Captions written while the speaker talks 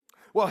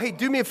Well, hey,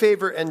 do me a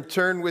favor and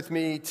turn with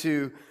me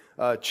to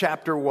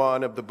chapter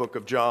 1 of the book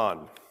of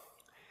John.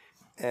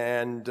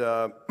 And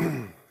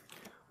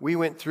we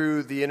went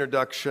through the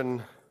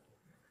introduction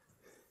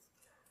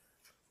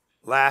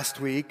last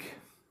week.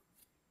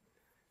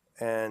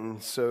 And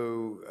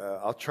so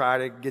I'll try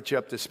to get you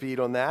up to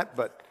speed on that,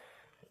 but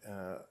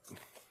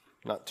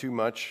not too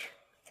much,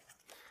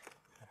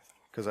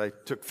 because I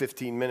took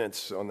 15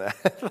 minutes on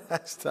that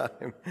last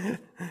time.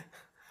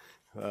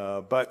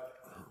 But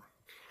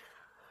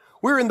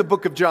we're in the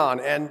book of John,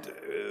 and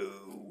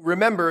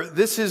remember,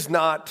 this is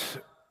not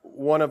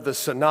one of the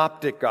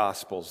synoptic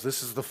gospels.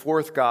 This is the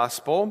fourth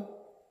gospel.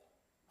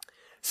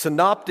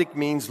 Synoptic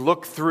means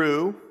look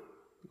through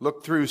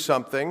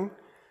something.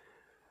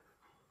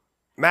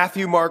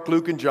 Matthew, Mark,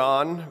 Luke, and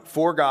John,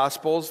 four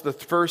gospels. The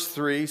first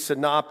three,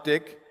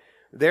 synoptic,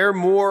 they're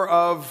more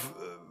of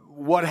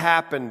what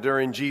happened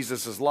during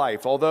Jesus'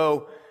 life,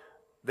 although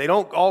they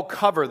don't all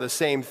cover the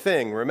same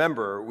thing.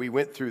 Remember, we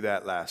went through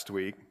that last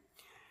week.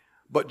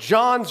 But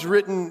John's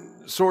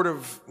written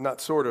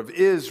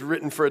is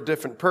written for a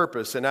different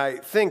purpose. And I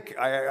think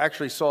I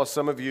actually saw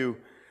some of you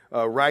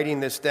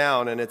writing this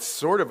down, and it's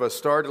sort of a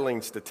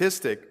startling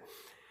statistic.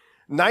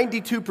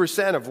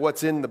 92% of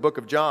what's in the book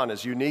of John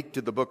is unique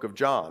to the book of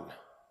John.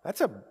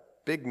 That's a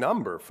big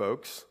number,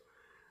 folks,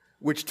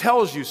 which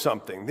tells you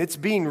something. It's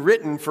being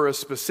written for a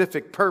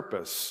specific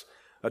purpose,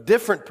 a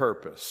different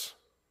purpose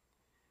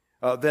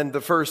than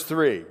the first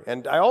three.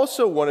 And I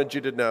also wanted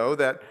you to know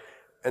that,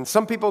 and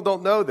some people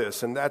don't know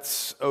this, and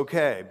that's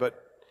okay, but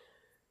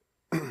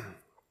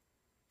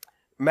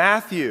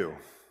Matthew,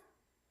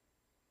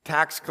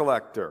 tax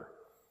collector,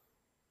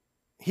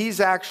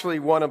 he's actually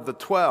one of the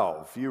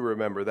 12. You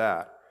remember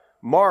that.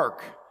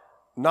 Mark,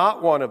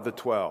 not one of the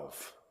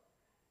 12.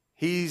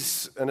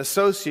 He's an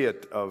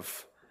associate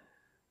of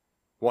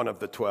one of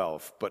the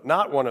 12, but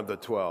not one of the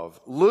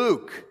 12.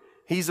 Luke,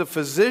 he's a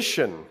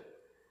physician.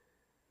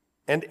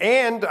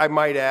 And I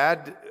might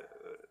add,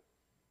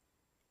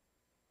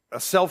 a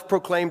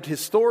self-proclaimed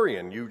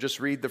historian. You just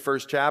read the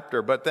first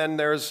chapter. But then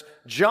there's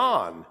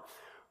John,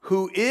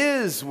 who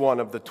is one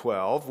of the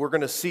 12. We're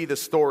going to see the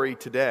story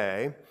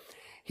today.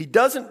 He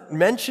doesn't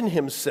mention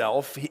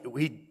himself.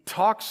 When he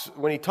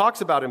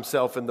talks about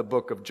himself in the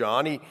book of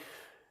John, he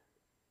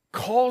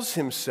calls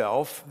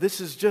himself, this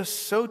is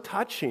just so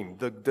touching,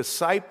 the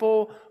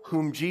disciple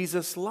whom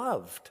Jesus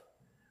loved.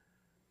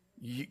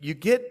 You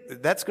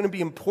get, that's going to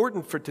be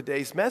important for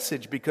today's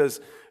message,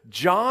 because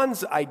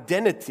John's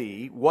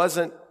identity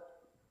wasn't,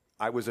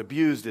 I was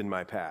abused in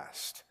my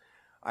past.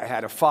 I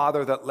had a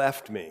father that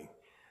left me.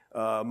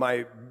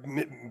 My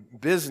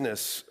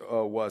business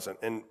wasn't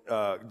and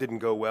didn't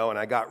go well, and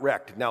I got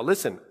wrecked. Now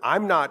listen,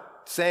 I'm not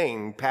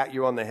saying, pat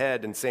you on the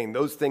head and saying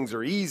those things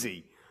are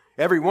easy.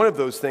 Every one of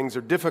those things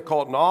are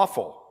difficult and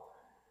awful.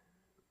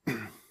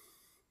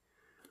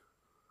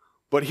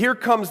 But here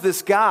comes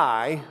this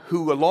guy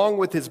who, along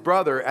with his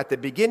brother, at the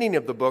beginning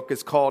of the book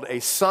is called a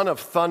son of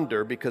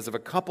thunder because of a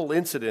couple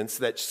incidents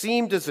that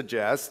seem to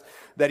suggest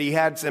that he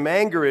had some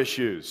anger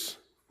issues.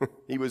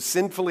 He was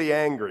sinfully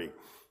angry.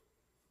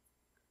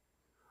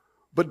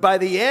 But by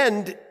the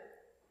end,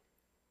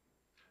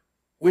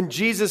 when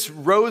Jesus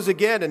rose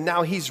again and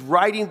now he's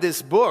writing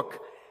this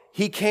book,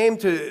 he came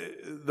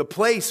to the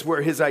place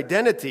where his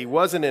identity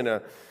wasn't in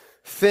a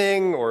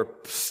thing or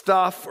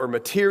stuff or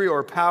material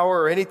or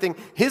power or anything.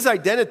 His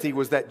identity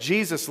was that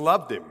Jesus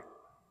loved him.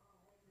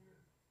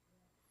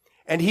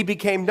 And he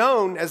became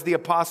known as the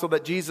apostle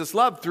that Jesus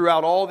loved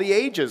throughout all the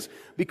ages.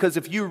 Because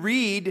if you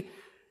read,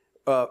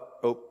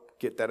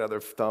 get that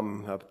other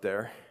thumb up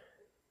there.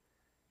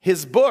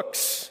 His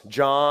books,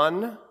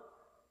 John,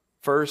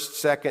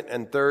 1st, 2nd,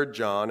 and 3rd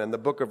John, and the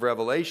book of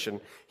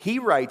Revelation, he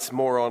writes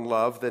more on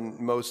love than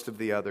most of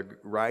the other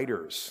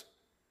writers,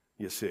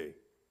 you see.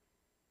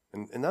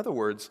 In other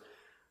words,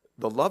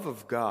 the love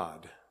of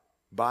God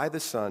by the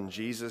Son,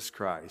 Jesus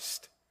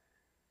Christ,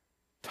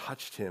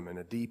 touched him in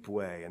a deep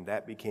way, and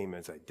that became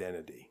his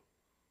identity.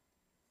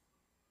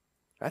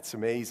 That's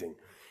amazing.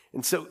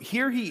 And so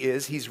here he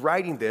is, he's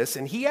writing this,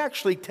 and he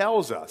actually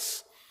tells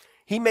us,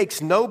 he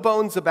makes no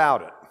bones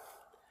about it.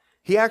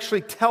 He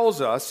actually tells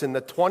us in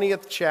the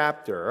 20th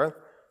chapter,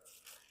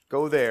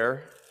 go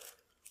there,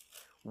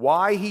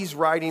 why he's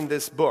writing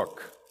this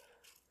book.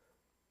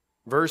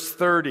 Verse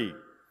 30.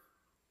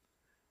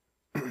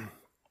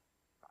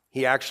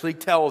 He actually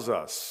tells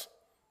us.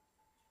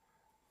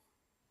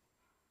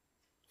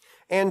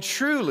 And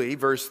truly,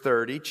 verse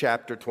 30,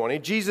 chapter 20,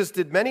 Jesus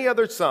did many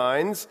other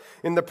signs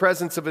in the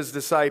presence of his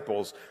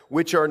disciples,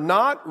 which are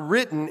not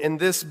written in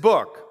this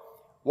book.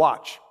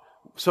 Watch.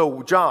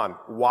 So, John,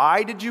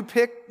 why did you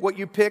pick what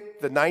you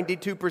picked, the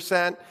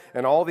 92%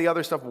 and all the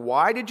other stuff?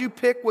 Why did you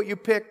pick what you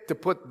picked to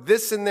put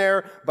this in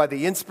there by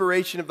the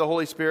inspiration of the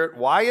Holy Spirit?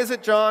 Why is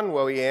it, John?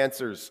 Well, he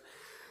answers,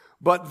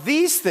 but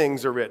these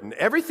things are written.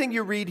 Everything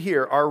you read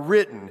here are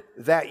written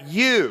that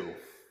you,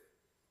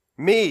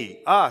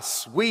 me,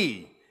 us,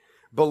 we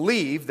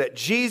believe that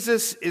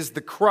Jesus is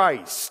the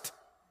Christ,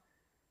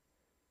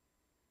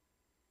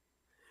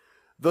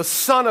 the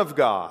Son of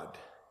God,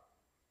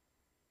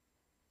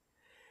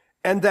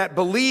 and that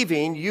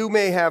believing you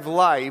may have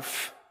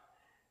life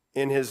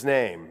in his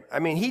name. I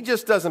mean, he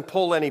just doesn't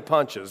pull any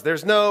punches.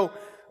 There's no,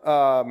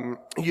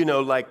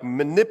 like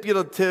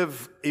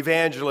manipulative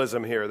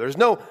evangelism here. There's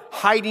no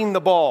hiding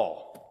the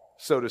ball,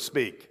 so to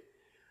speak.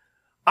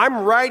 I'm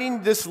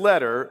writing this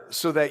letter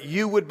so that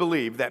you would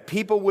believe, that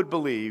people would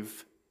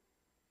believe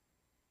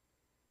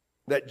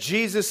that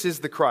Jesus is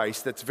the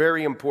Christ. That's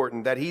very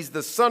important, that he's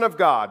the Son of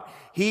God.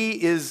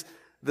 He is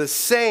the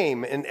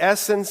same in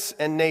essence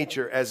and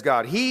nature as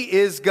God. He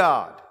is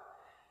God.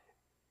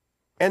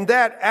 And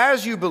that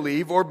as you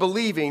believe or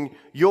believing,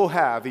 you'll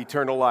have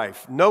eternal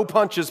life. No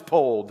punches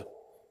pulled.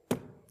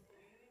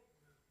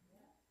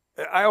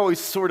 I always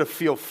sort of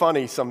feel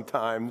funny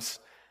sometimes.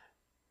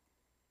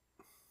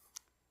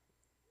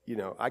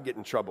 I get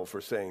in trouble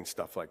for saying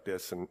stuff like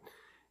this, and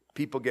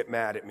people get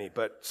mad at me.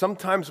 But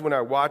sometimes when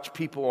I watch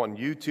people on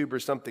YouTube or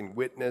something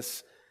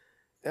witness,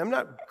 and I'm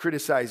not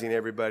criticizing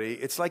everybody,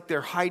 it's like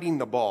they're hiding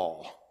the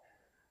ball.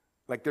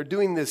 Like they're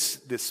doing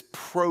this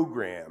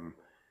program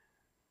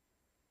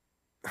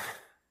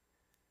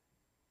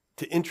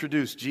to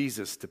introduce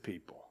Jesus to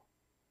people.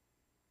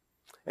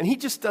 And he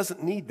just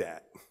doesn't need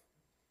that.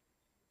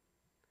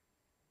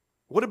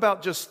 What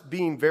about just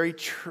being very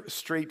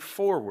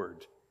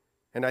straightforward?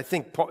 And I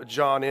think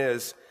John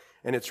is,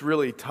 and it's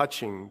really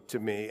touching to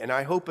me, and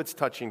I hope it's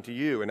touching to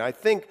you. And I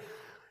think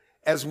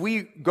as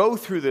we go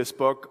through this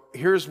book,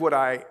 here's what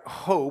I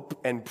hope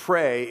and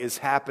pray is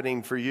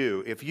happening for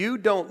you. If you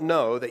don't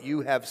know that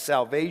you have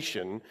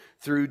salvation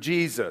through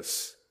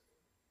Jesus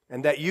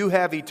and that you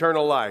have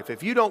eternal life,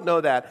 if you don't know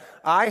that,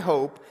 I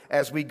hope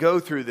as we go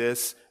through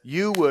this,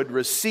 you would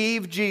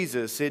receive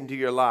Jesus into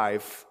your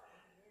life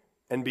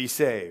and be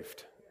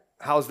saved.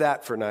 How's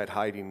that for not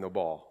hiding the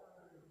ball?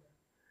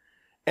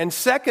 And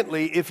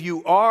secondly, if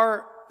you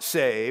are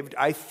saved,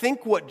 I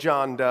think what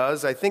John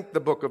does, I think the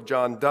book of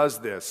John does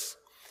this.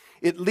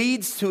 It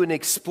leads to an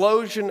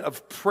explosion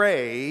of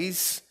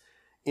praise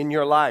in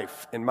your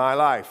life, in my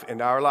life,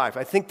 in our life.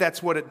 I think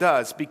that's what it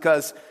does,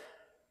 because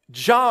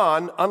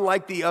John,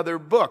 unlike the other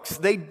books,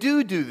 they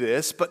do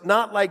this, but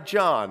not like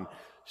John.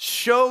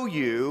 Show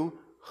you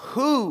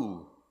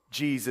who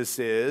Jesus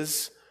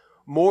is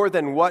more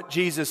than what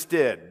Jesus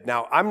did.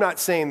 Now, I'm not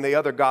saying the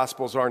other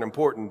gospels aren't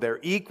important. They're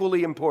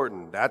equally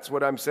important. That's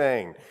what I'm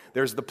saying.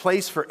 There's the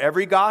place for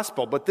every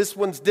gospel, but this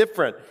one's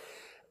different.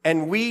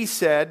 And we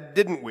said,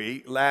 didn't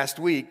we, last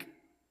week,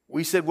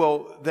 we said,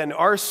 well, then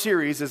our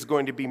series is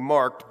going to be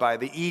marked by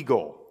the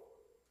eagle.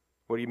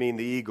 What do you mean,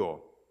 the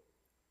eagle?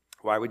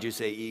 Why would you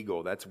say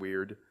eagle? That's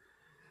weird.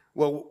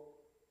 Well,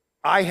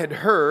 I had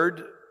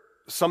heard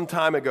some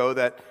time ago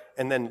that,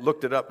 and then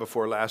looked it up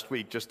before last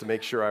week just to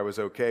make sure I was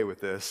okay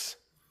with this,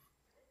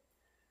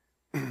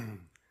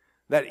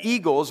 that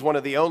eagle is one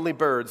of the only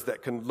birds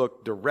that can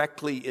look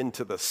directly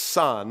into the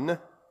sun,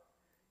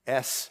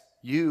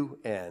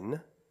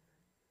 S-U-N,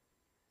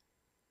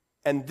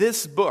 and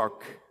this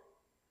book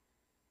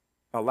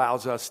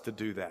allows us to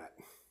do that.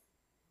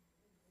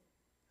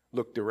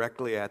 Look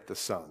directly at the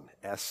sun,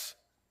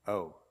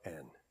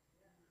 S-O-N.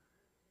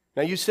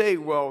 Now you say,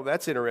 well,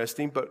 that's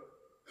interesting, but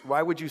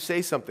why would you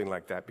say something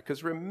like that?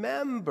 Because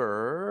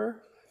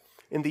remember,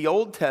 in the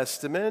Old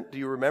Testament, do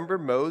you remember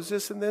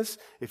Moses in this?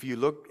 If you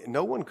look,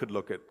 no one could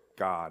look at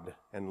God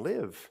and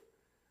live.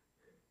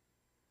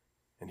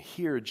 And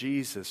here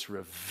Jesus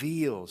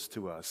reveals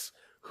to us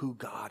who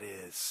God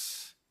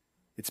is.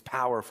 It's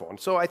powerful. And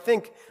so I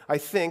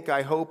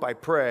hope, I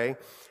pray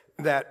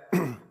that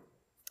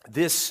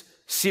this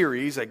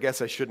series, I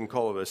guess I shouldn't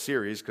call it a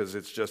series because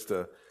it's just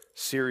a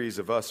series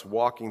of us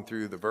walking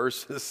through the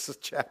verses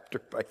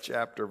chapter by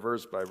chapter,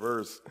 verse by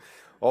verse,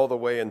 all the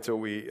way until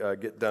we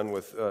get done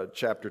with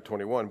chapter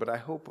 21. But I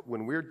hope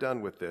when we're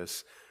done with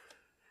this,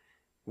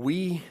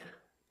 we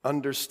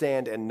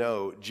understand and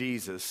know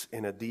Jesus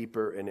in a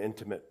deeper and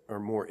intimate or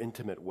more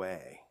intimate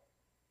way.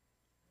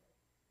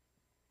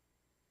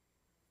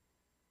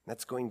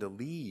 That's going to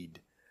lead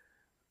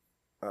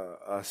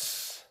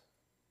us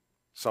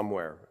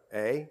somewhere.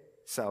 A,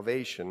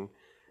 salvation.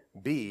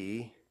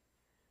 B,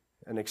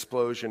 an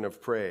explosion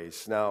of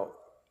praise. Now,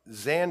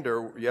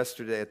 Xander,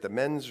 yesterday at the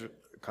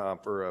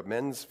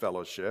men's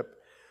fellowship,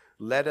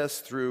 led us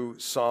through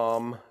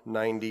Psalm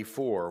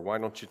 94. Why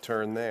don't you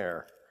turn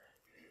there?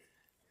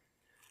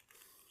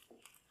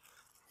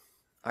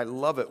 I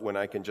love it when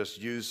I can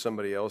just use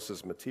somebody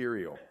else's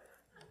material.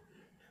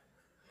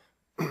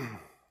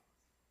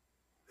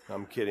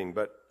 I'm kidding,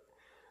 but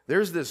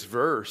there's this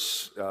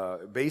verse,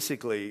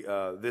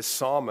 this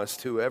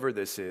psalmist, whoever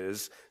this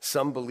is,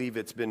 some believe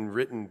it's been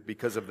written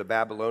because of the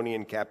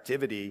Babylonian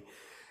captivity.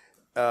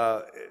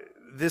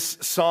 This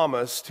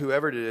psalmist,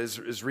 whoever it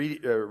is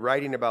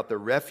writing about the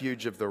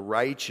refuge of the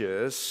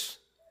righteous.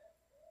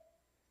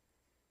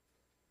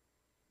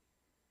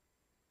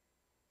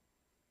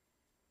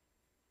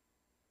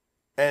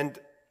 And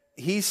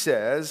he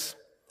says,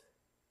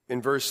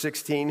 in verse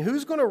 16,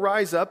 who's going to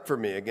rise up for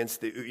me against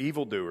the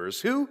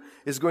evildoers? Who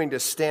is going to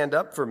stand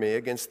up for me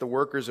against the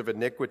workers of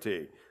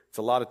iniquity? It's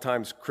a lot of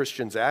times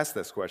Christians ask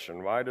this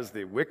question, why does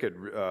the wicked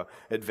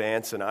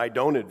advance and I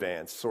don't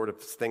advance? Sort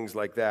of things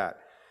like that.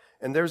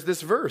 And there's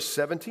this verse,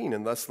 17,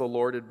 unless the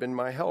Lord had been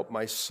my help,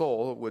 my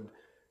soul would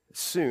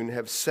soon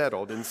have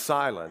settled in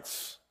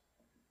silence.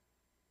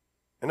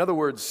 In other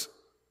words,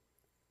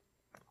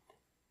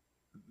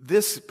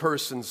 this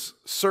person's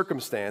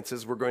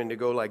circumstances were going to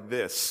go like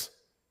this.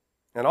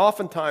 And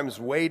oftentimes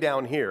way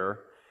down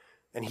here,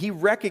 and he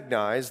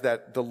recognized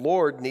that the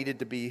Lord needed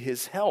to be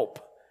his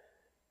help.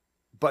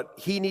 But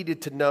he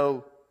needed to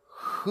know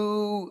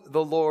who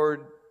the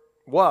Lord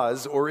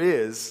was or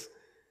is.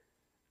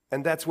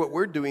 And that's what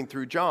we're doing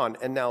through John.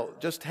 And now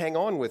just hang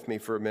on with me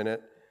for a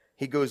minute.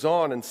 He goes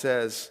on and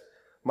says,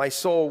 my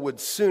soul would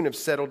soon have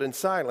settled in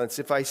silence.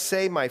 If I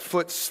say my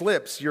foot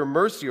slips, your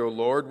mercy, O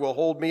Lord, will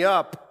hold me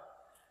up.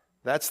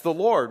 That's the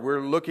Lord.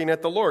 We're looking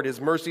at the Lord.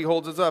 His mercy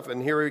holds us up.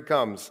 And here he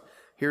comes.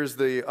 Here's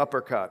the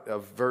uppercut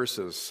of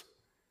verses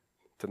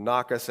to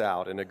knock us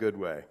out in a good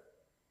way.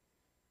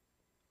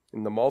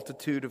 In the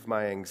multitude of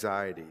my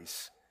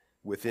anxieties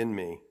within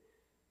me,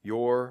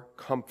 your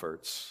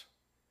comforts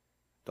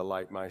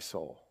delight my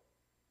soul.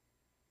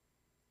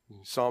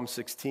 In Psalm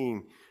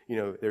 16,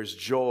 there's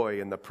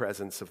joy in the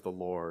presence of the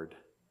Lord.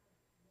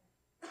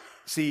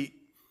 See,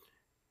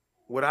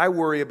 what I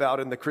worry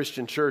about in the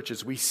Christian church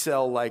is we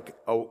sell like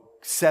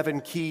 7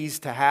 keys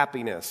to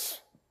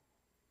happiness.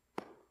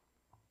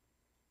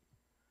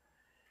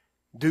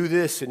 Do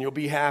this and you'll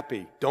be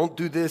happy. Don't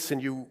do this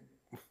and you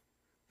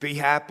be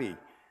happy.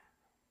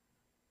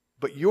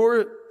 But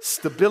your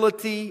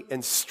stability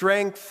and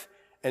strength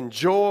and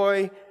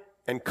joy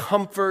and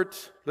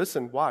comfort,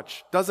 listen,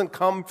 watch, doesn't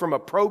come from a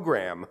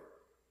program.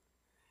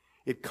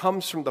 It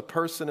comes from the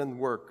person and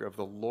work of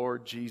the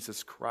Lord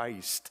Jesus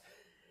Christ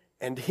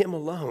and him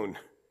alone.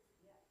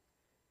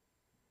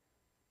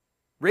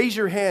 Raise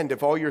your hand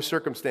if all your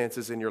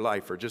circumstances in your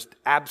life are just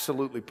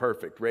absolutely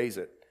perfect. Raise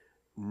it.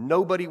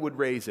 Nobody would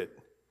raise it.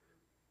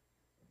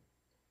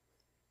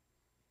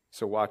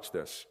 So watch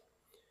this.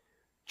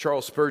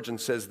 Charles Spurgeon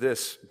says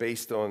this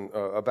based on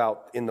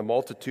about in the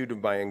multitude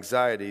of my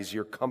anxieties,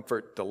 your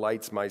comfort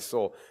delights my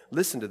soul.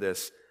 Listen to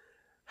this.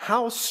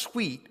 How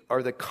sweet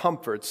are the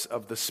comforts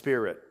of the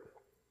Spirit.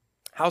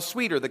 How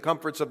sweet are the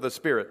comforts of the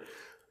Spirit.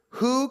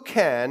 Who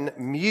can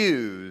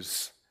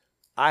muse?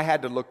 I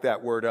had to look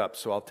that word up,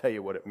 so I'll tell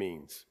you what it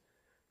means.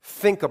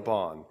 Think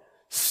upon,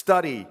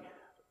 study,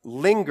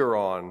 linger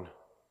on,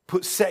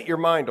 set your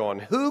mind on.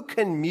 Who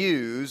can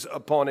muse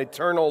upon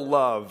eternal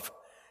love,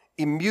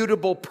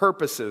 immutable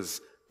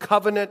purposes,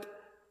 covenant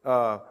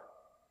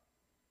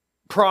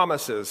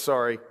promises,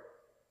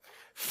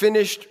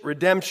 finished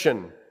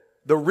redemption,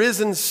 the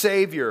risen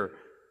Savior,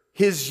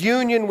 his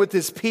union with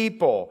his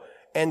people,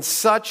 and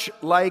such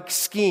like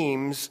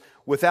schemes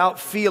without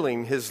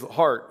feeling his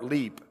heart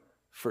leap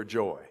for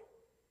joy?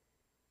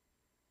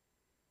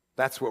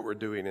 That's what we're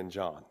doing in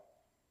John.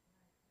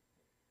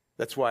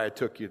 That's why I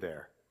took you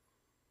there.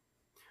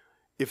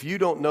 If you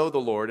don't know the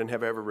Lord and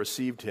have ever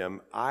received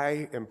him,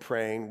 I am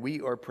praying,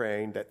 we are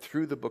praying that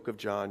through the book of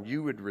John,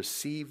 you would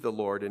receive the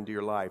Lord into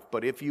your life.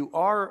 But if you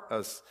are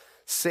a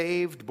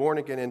saved,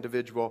 born-again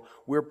individual,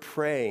 we're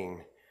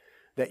praying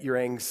that your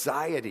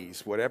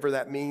anxieties, whatever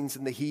that means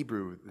in the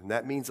Hebrew, and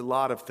that means a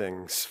lot of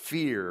things,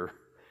 fear,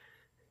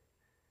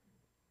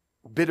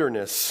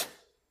 bitterness,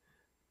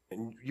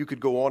 and you could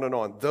go on and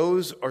on.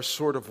 Those are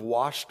sort of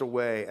washed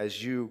away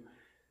as you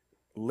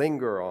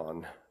linger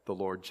on the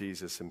Lord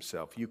Jesus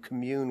himself. You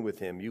commune with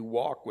him, you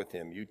walk with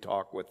him, you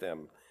talk with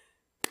him.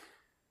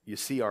 You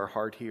see our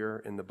heart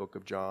here in the book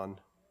of John?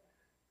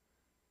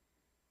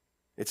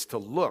 It's to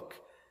look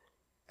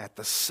at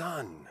the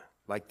sun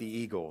like the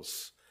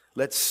eagles.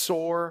 Let's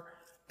soar,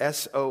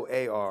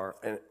 S-O-A-R,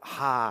 and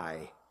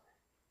high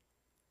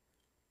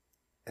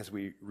as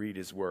we read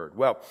his word.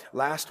 Well,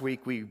 last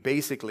week we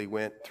basically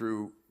went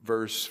through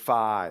verse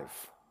 5.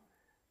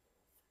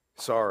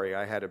 Sorry,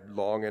 I had a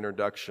long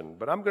introduction,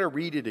 but I'm going to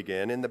read it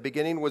again. In the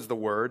beginning was the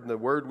Word, and the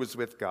Word was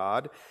with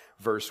God,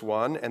 verse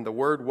 1, and the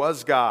Word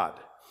was God.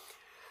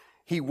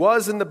 He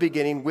was in the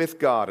beginning with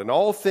God, and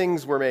all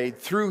things were made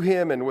through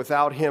him, and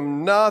without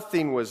him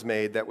nothing was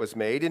made that was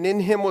made. And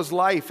in him was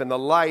life, and the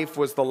life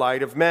was the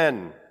light of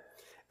men.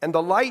 And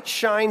the light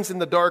shines in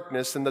the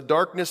darkness, and the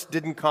darkness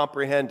didn't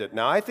comprehend it.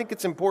 Now, I think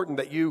it's important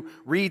that you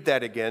read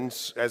that again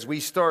as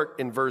we start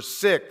in verse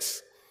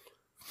 6.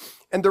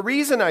 And the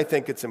reason I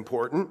think it's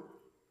important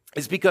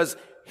is because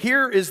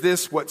here is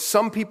this, what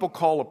some people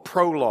call a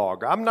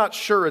prologue. I'm not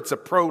sure it's a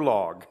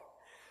prologue.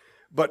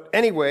 But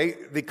anyway,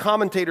 the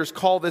commentators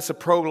call this a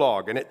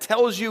prologue, and it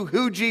tells you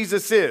who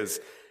Jesus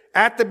is.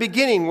 At the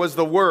beginning was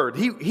the Word.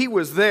 He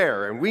was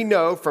there, and we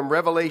know from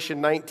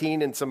Revelation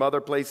 19 and some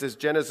other places,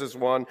 Genesis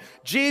 1,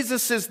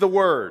 Jesus is the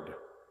Word.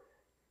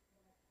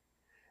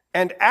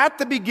 And at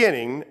the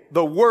beginning,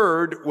 the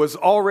Word was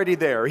already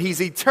there.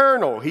 He's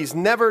eternal. He's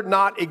never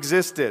not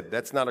existed.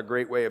 That's not a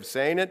great way of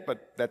saying it,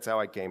 but that's how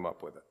I came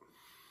up with it.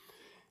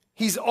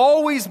 He's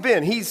always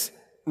been. He's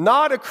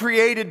not a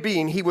created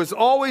being. He was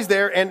always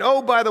there. And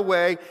oh, by the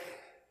way,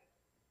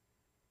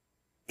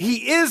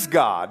 he is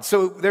God.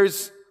 So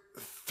there's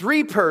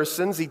Three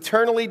persons,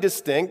 eternally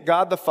distinct,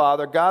 God the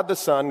Father, God the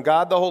Son,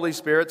 God the Holy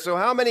Spirit. So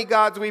how many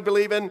gods we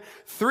believe in?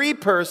 Three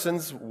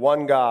persons,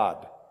 one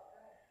God.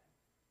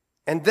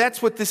 And that's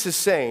what this is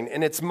saying,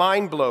 and it's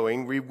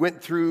mind-blowing. We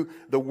went through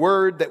the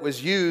word that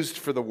was used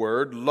for the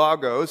word,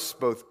 logos,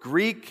 both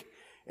Greek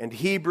and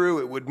Hebrew.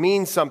 It would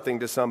mean something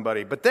to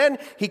somebody. But then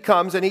he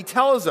comes and he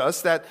tells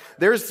us that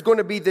there's going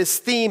to be this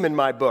theme in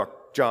my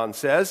book, John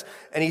says.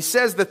 And he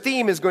says the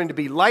theme is going to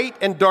be light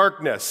and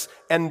darkness.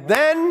 And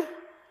then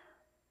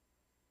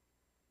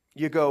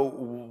you go,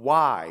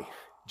 why,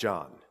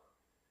 John,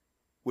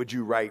 would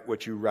you write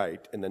what you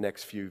write in the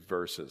next few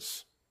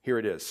verses? Here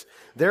it is.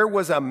 There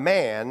was a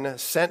man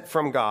sent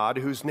from God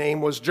whose name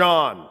was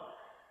John.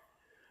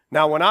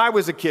 Now, when I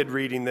was a kid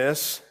reading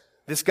this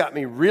got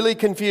me really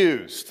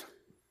confused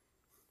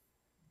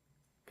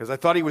because I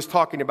thought he was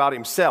talking about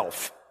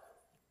himself.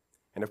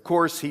 And of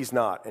course, he's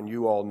not, and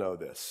you all know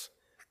this.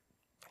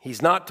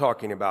 He's not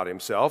talking about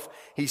himself.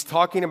 He's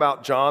talking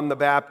about John the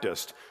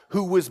Baptist,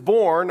 who was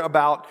born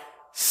about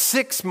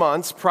 6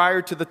 months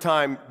prior to the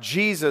time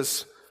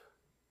Jesus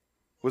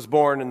was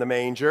born in the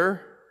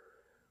manger.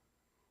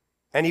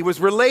 And he was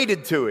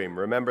related to him.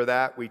 Remember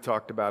that? We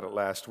talked about it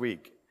last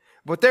week.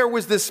 But there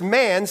was this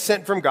man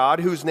sent from God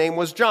whose name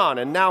was John.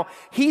 And now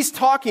he's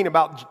talking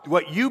about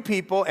what you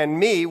people and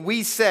me,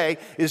 we say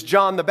is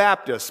John the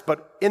Baptist.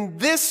 But in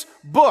this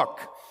book,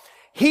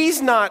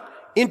 he's not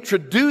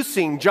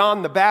introducing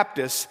John the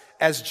Baptist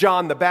as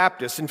John the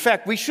Baptist. In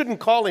fact, we shouldn't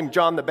call him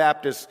John the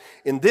Baptist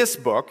in this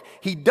book.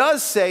 He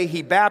does say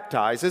he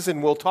baptizes,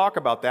 and we'll talk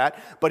about that.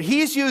 But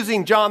he's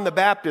using John the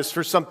Baptist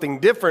for something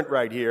different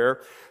right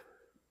here.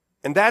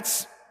 And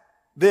that's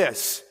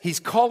this. He's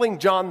calling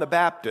John the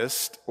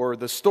Baptist, or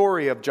the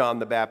story of John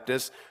the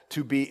Baptist,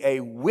 to be a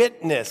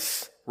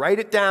witness. Write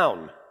it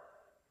down.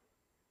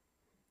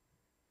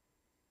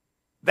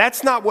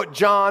 That's not what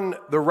John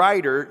the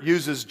writer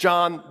uses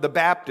John the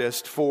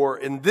Baptist for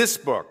in this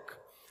book.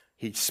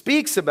 He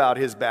speaks about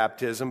his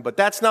baptism, but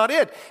that's not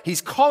it.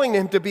 He's calling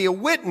him to be a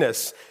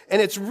witness, and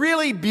it's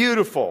really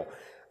beautiful.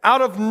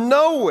 Out of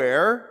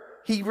nowhere,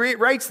 he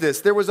writes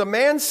this. There was a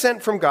man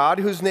sent from God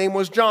whose name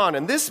was John,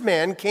 and this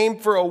man came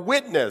for a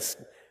witness.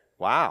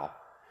 Wow.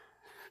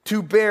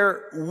 To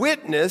bear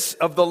witness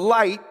of the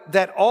light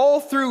that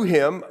all through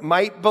him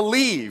might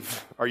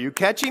believe. Are you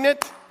catching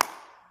it?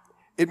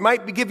 It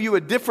might give you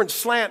a different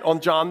slant on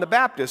John the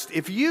Baptist.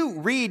 If you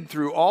read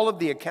through all of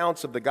the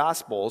accounts of the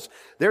Gospels,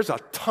 there's a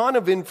ton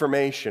of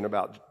information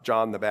about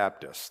John the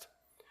Baptist.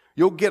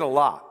 You'll get a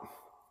lot.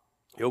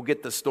 You'll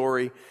get the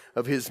story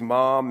of his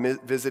mom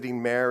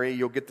visiting Mary.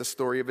 You'll get the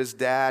story of his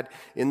dad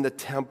in the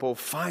temple,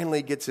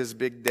 finally gets his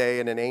big day,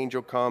 and an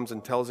angel comes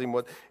and tells him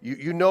what.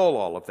 You know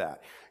all of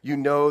that. You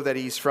know that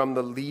he's from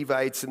the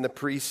Levites and the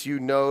priests. You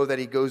know that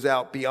he goes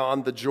out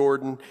beyond the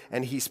Jordan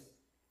and he's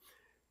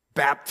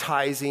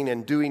baptizing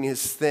and doing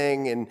his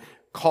thing and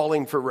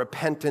calling for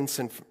repentance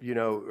and,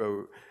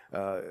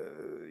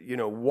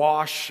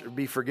 wash,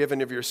 be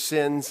forgiven of your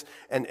sins.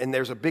 And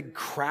there's a big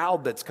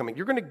crowd that's coming.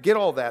 You're going to get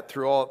all that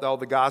through all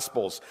the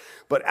Gospels.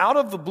 But out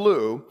of the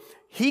blue,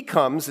 he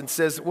comes and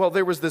says, well,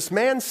 there was this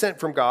man sent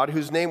from God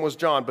whose name was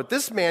John. But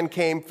this man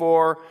came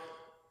for,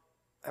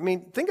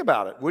 think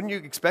about it. Wouldn't you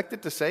expect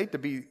it to say to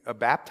be a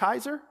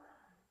baptizer?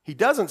 He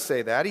doesn't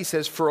say that. He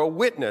says for a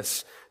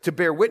witness, to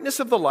bear witness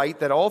of the light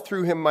that all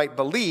through him might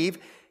believe.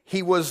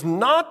 He was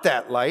not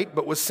that light,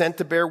 but was sent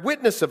to bear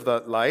witness of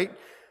the light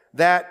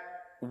that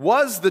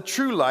was the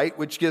true light,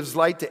 which gives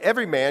light to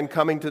every man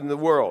coming to the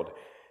world.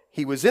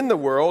 He was in the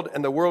world,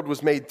 and the world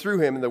was made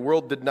through him, and the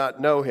world did not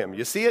know him.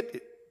 You see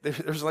it?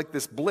 There's like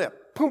this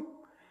blip. Boom.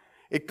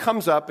 It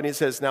comes up, and he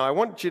says, now I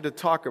want you to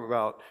talk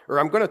about, or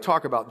I'm going to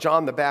talk about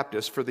John the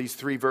Baptist for these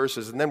 3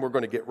 verses, and then we're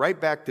going to get right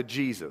back to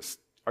Jesus.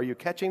 Are you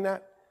catching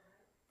that?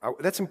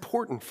 That's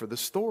important for the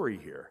story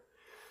here.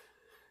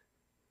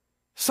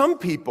 Some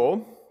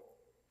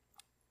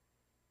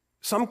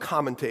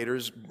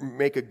commentators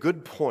make a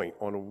good point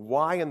on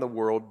why in the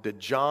world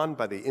did John,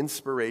 by the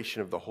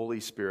inspiration of the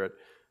Holy Spirit,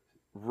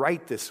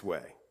 write this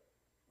way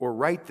or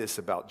write this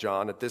about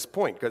John at this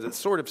point, because it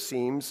sort of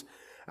seems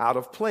out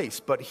of place.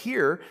 But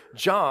here,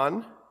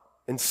 John,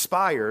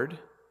 inspired,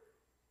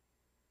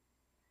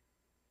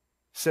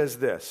 says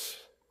this,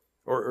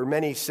 or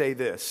many say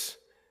this.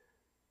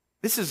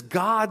 This is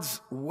God's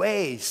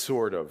way,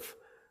 sort of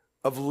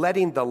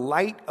letting the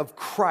light of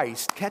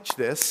Christ, catch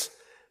this,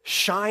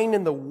 shine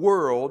in the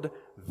world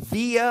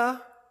via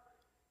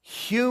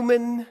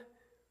human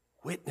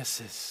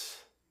witnesses.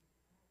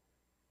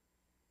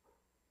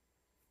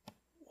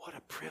 What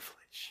a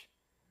privilege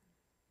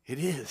it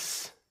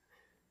is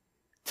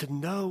to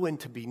know and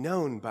to be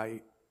known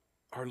by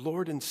our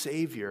Lord and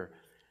Savior.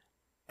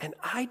 And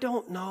I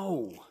don't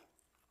know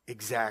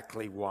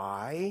exactly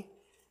why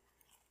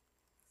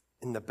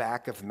in the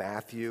back of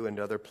Matthew and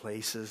other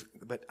places,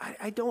 but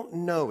I don't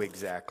know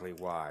exactly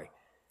why,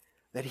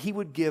 that he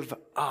would give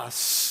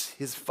us,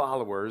 his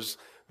followers,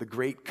 the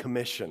Great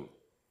Commission.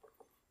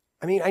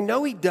 I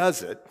know he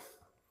does it.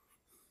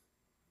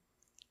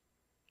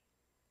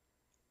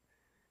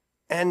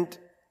 And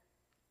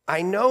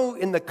I know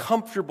in the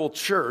comfortable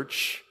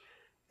church,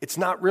 it's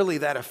not really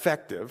that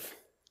effective,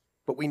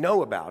 but we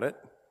know about it.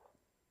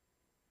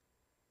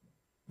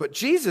 But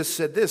Jesus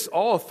said this,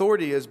 all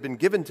authority has been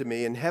given to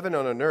me in heaven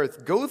and on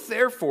earth. Go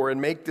therefore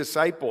and make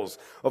disciples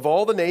of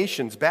all the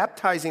nations,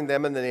 baptizing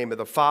them in the name of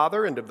the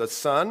Father and of the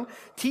Son,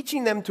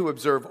 teaching them to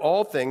observe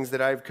all things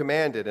that I have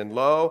commanded. And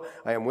lo,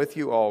 I am with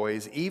you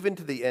always, even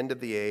to the end of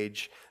the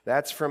age.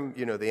 That's from,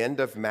 the end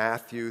of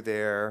Matthew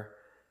there.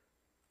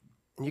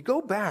 And you go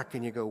back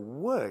and you go,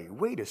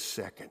 wait a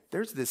second.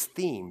 There's this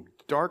theme,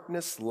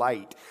 darkness,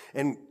 light.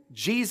 And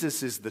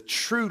Jesus is the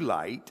true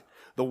light,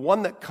 the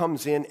one that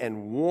comes in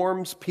and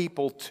warms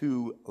people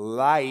to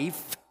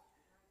life.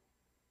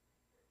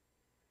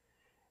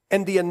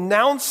 And the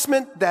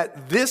announcement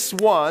that this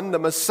one, the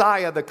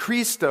Messiah, the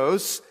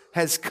Christos,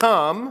 has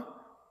come,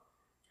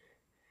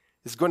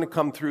 is going to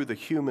come through the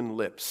human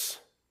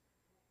lips.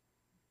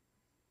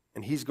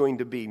 And he's going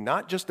to be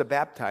not just a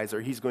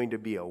baptizer, he's going to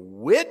be a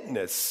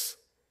witness.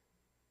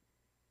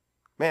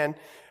 Man,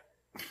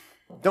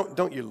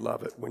 don't you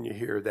love it when you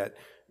hear that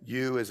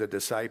you as a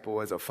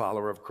disciple, as a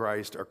follower of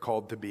Christ, are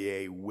called to be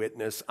a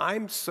witness?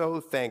 I'm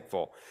so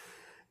thankful.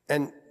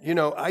 And,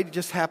 I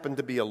just happen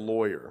to be a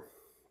lawyer.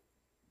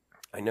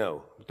 I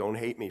know, don't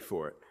hate me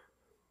for it.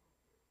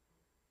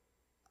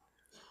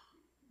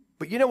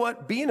 But you know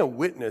what? Being a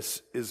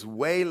witness is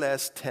way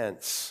less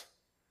tense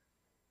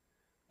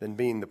than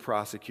being the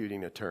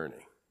prosecuting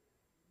attorney.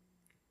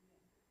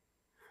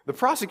 The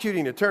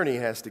prosecuting attorney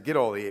has to get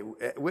all the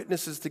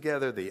witnesses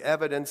together, the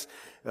evidence,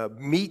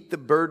 meet the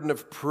burden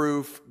of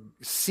proof,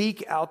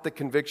 seek out the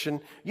conviction.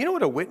 You know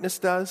what a witness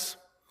does?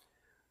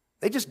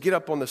 They just get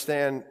up on the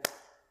stand,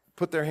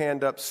 put their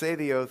hand up, say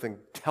the oath, and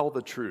tell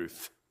the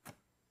truth.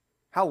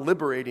 How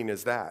liberating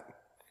is that?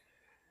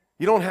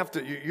 You don't have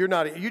to,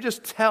 you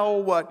just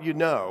tell what you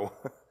know.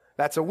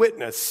 That's a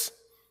witness.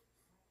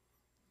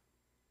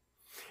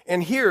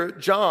 And here,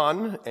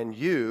 John and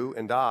you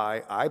and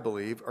I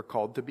believe, are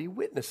called to be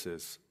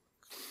witnesses.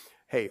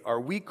 Hey, are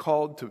we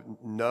called to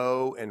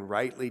know and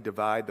rightly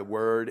divide the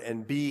word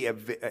and be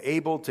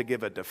able to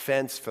give a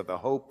defense for the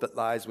hope that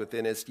lies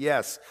within us?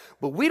 Yes,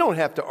 but we don't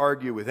have to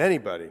argue with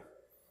anybody.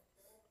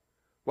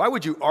 Why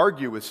would you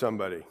argue with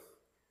somebody?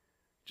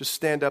 Just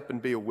stand up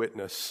and be a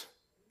witness.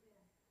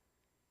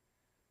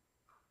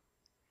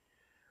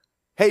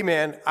 Hey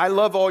man, I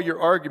love all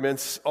your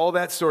arguments, all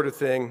that sort of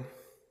thing.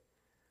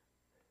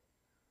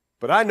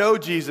 But I know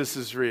Jesus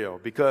is real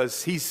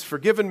because he's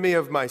forgiven me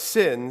of my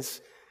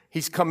sins.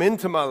 He's come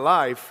into my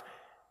life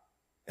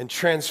and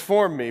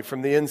transformed me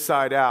from the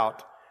inside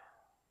out.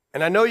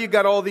 And I know you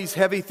got all these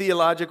heavy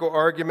theological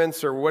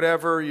arguments or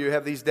whatever. You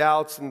have these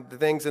doubts and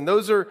things, and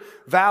those are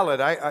valid.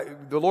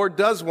 The Lord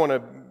does want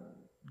to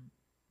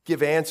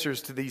give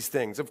answers to these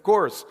things, of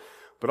course.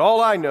 But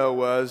all I know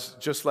was,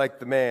 just like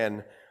the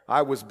man,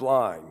 I was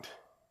blind,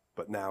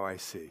 but now I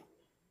see.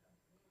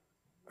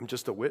 I'm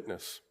just a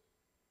witness.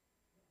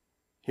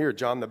 Here,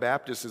 John the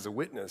Baptist is a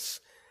witness.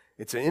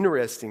 It's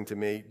interesting to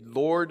me.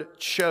 Lord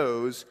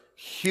chose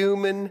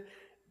human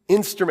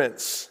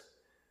instruments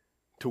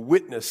to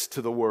witness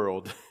to the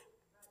world.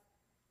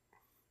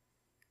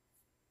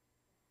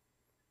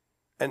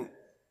 And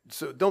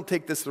so don't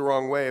take this the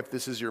wrong way if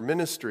this is your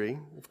ministry.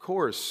 Of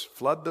course,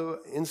 flood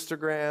the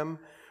Instagram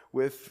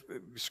with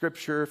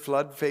Scripture,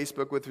 flood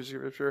Facebook with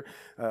Scripture,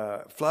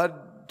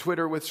 flood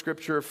Twitter with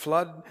Scripture,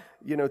 flood,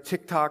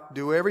 TikTok,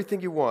 do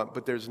everything you want,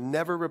 but there's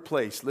never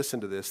replaced,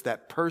 listen to this,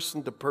 that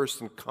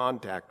person-to-person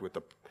contact with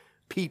the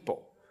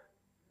people,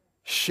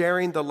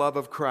 sharing the love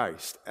of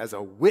Christ as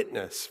a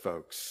witness,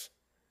 folks.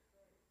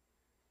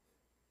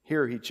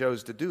 Here he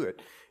chose to do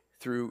it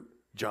through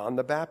John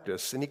the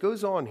Baptist. And he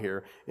goes on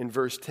here in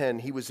verse 10,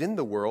 he was in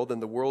the world,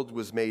 and the world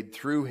was made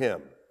through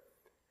him.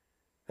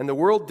 And the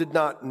world did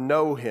not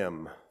know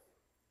him.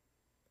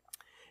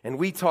 And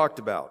we talked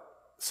about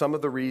some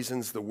of the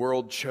reasons the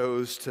world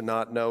chose to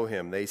not know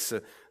him.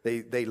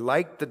 They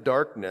liked the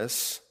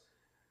darkness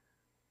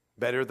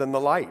better than the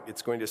light.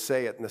 It's going to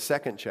say it in the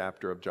second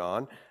chapter of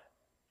John.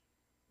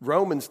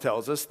 Romans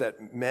tells us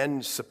that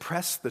men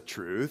suppress the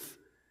truth.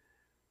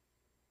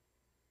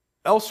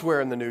 Elsewhere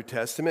in the New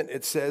Testament,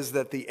 it says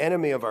that the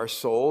enemy of our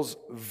souls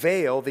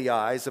veil the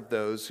eyes of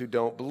those who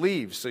don't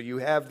believe. So you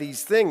have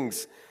these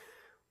things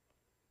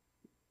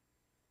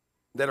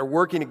that are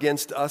working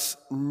against us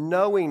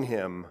knowing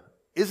him.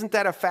 Isn't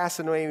that a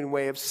fascinating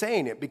way of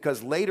saying it?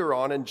 Because later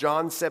on in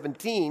John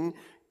 17,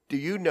 do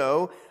you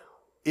know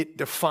it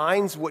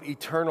defines what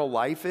eternal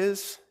life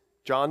is?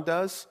 John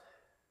does.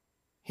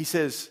 He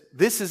says,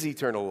 this is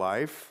eternal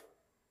life,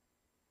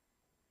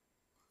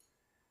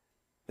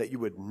 that you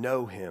would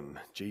know him,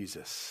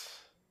 Jesus.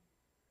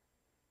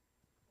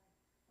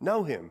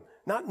 Know him.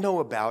 Not know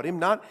about him,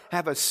 not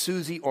have a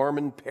Susie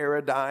Orman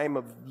paradigm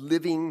of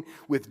living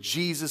with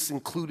Jesus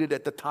included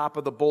at the top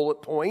of the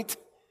bullet point.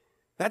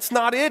 That's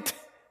not it.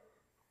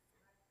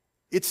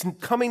 It's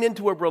coming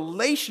into a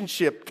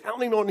relationship,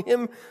 counting on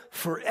him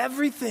for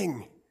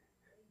everything,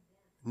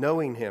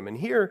 knowing him. And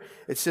here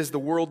it says the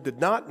world did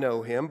not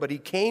know him, but he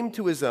came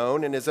to his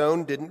own, and his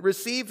own didn't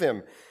receive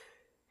him.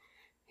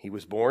 He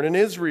was born in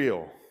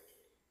Israel.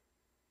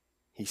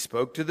 He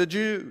spoke to the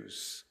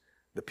Jews,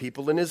 the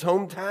people in his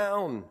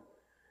hometown.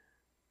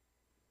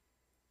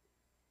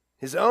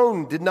 His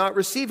own did not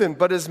receive him,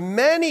 but as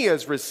many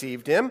as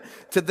received him,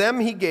 to them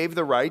he gave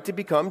the right to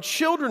become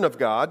children of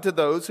God, to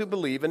those who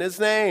believe in his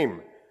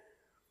name.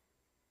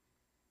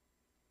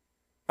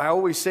 I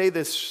always say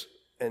this,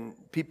 and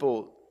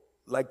people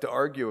like to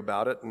argue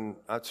about it, and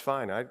that's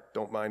fine. I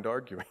don't mind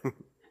arguing.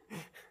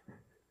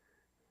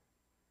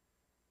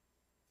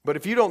 But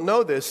if you don't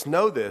know this,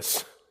 know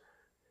this.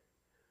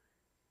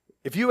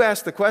 If you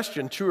ask the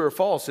question, true or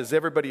false, is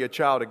everybody a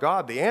child of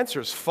God? The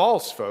answer is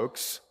false,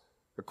 folks,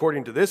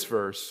 according to this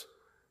verse.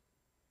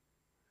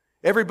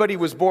 Everybody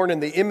was born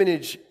in the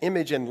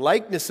image and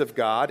likeness of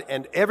God,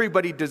 and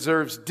everybody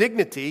deserves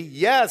dignity,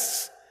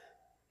 yes.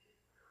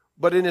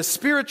 But in a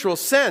spiritual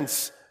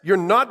sense, you're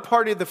not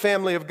part of the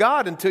family of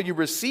God until you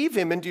receive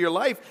him into your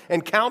life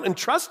and count and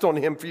trust on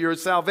him for your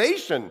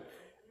salvation.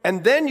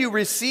 And then you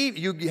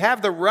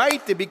have the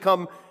right to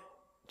become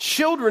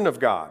children of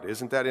God.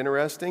 Isn't that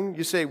interesting?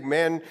 You say,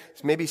 man,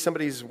 maybe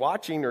somebody's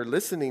watching or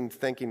listening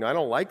thinking, I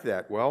don't like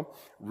that. Well,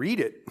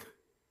 read it.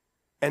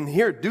 And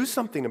here, do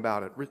something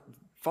about it.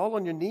 Fall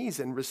on your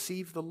knees and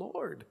receive the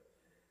Lord.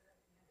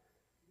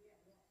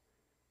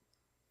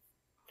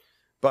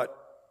 But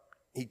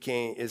he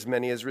came, as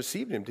many as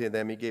received him, to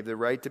them he gave the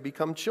right to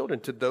become children,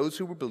 to those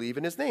who believe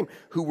in his name,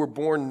 who were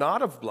born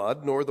not of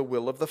blood, nor the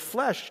will of the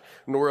flesh,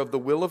 nor of the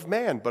will of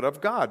man, but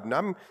of God. And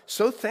I'm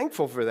so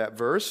thankful for that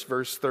verse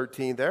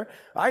 13 there.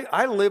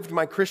 I lived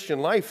my Christian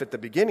life at the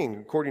beginning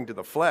according to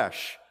the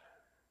flesh.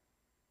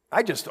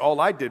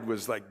 All I did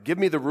was like, give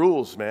me the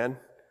rules, man,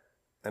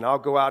 and I'll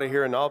go out of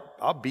here and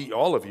I'll beat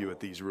all of you at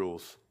these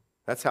rules.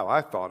 That's how I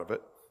thought of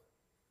it.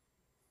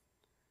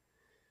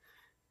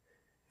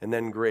 And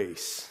then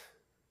grace.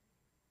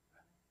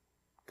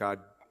 God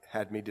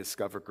had me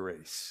discover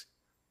grace.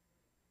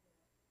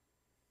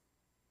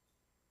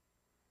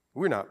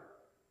 We're not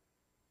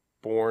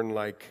born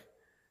like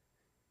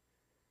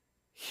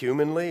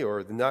humanly,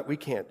 we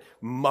can't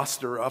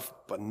muster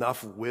up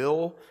enough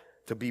will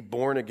to be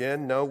born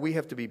again. No, we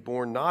have to be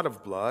born not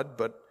of blood,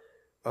 but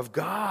of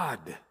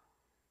God,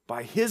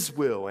 by his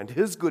will and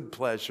his good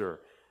pleasure.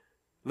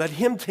 Let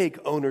him take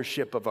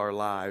ownership of our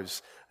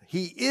lives.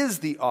 He is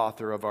the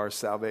author of our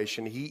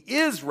salvation. He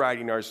is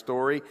writing our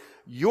story.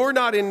 You're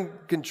not in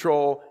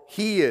control.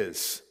 He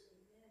is.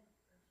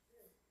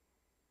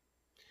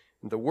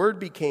 The Word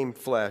became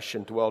flesh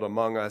and dwelt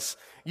among us.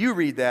 You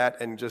read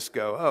that and just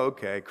go, oh,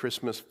 okay,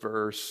 Christmas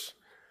verse.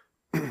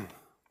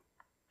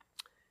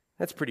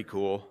 That's pretty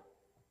cool.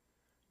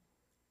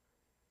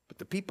 But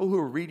the people who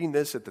were reading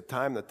this at the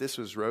time that this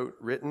was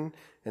written,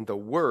 and the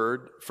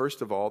Word,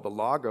 first of all, the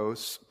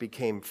Logos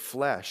became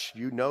flesh.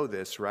 You know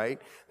this,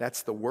 right?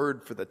 That's the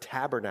word for the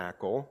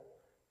tabernacle,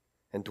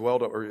 and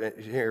dwelt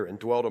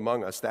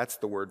among us. That's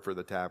the word for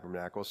the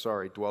tabernacle.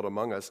 Dwelt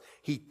among us.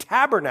 He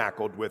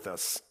tabernacled with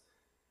us.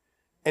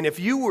 And if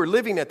you were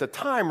living at the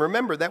time,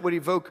 remember, that would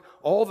evoke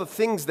all the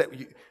things that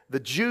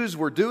the Jews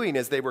were doing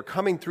as they were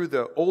coming through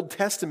the Old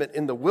Testament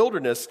in the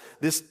wilderness.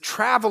 This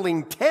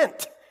traveling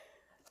tent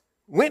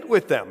went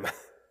with them.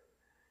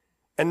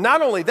 And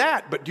not only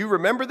that, but do you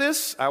remember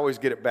this? I always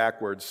get it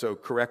backwards, so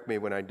correct me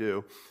when I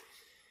do.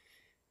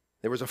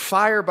 There was a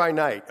fire by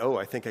night. Oh,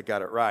 I think I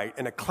got it right.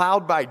 And a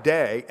cloud by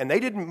day, and they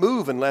didn't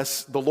move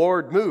unless the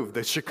Lord moved.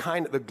 The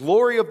Shekinah, the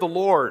glory of the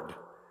Lord.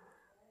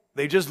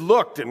 They just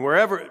looked, and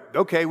wherever,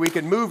 okay, we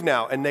can move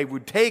now. And they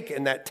would take,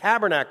 and that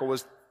tabernacle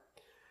was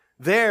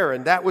there,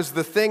 and that was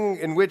the thing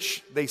in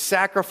which they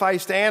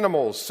sacrificed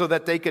animals so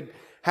that they could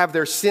have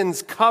their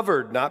sins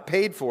covered, not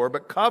paid for,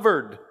 but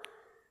covered.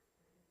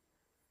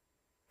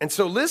 And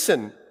so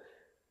listen,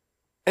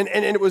 and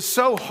it was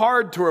so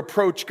hard to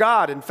approach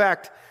God. In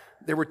fact,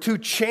 there were 2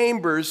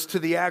 chambers to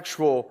the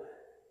actual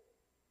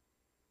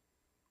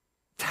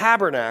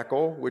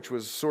tabernacle, which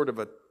was sort of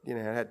it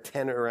had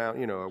tent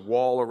around, a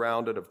wall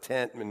around it of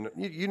tent, and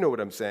you know what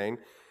I'm saying.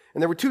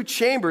 And there were 2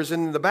 chambers,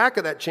 and in the back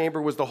of that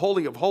chamber was the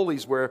Holy of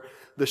Holies, where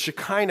the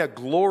Shekinah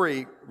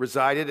glory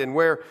resided, and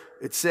where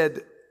it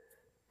said,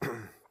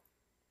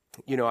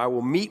 I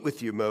will meet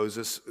with you,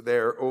 Moses,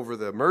 there over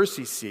the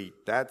mercy seat.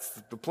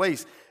 That's the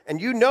place. And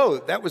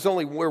that was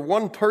only where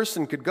one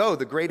person could go,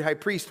 the great high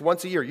priest,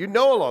 once a year. You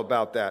know all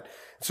about that.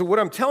 So what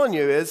I'm telling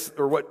you is,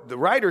 or what the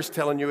writer's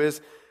telling you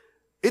is,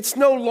 it's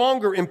no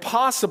longer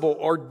impossible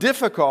or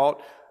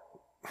difficult,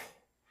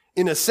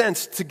 in a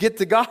sense, to get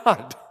to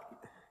God.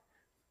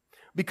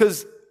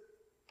 Because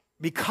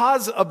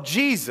of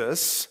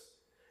Jesus,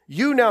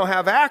 you now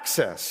have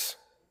access.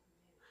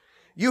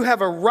 You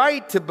have a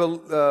right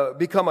to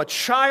become a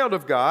child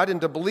of God and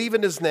to believe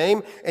in his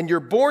name, and you're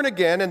born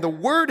again, and the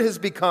Word has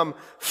become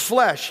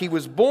flesh. He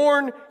was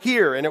born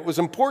here, and it was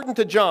important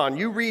to John.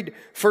 You read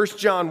 1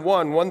 John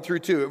 1 through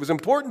 2. It was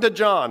important to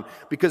John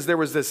because there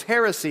was this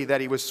heresy that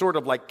he was sort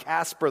of like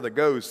Casper the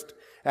ghost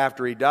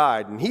after he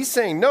died. And he's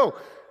saying, no,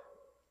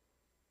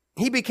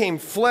 he became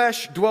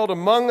flesh, dwelt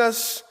among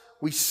us.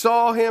 We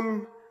saw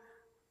him.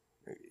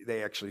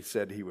 They actually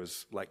said he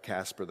was like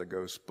Casper the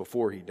ghost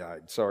before he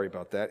died. Sorry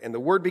about that. And the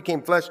Word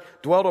became flesh,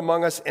 dwelt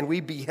among us, and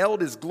we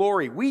beheld his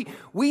glory.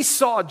 We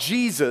saw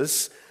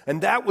Jesus,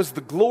 and that was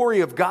the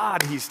glory of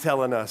God, he's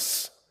telling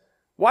us.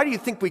 Why do you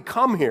think we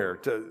come here?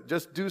 To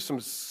just do some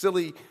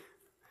silly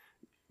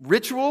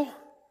ritual?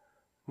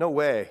 No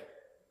way.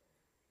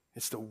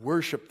 It's to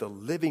worship the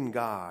living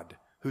God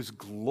who's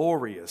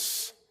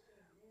glorious.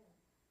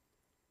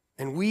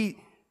 And we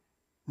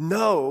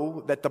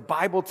know that the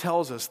Bible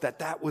tells us that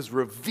that was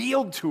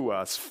revealed to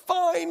us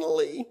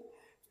finally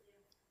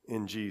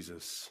in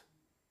Jesus.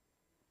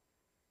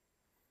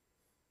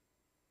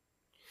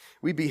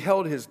 We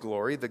beheld his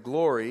glory, the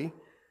glory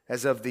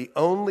as of the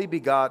only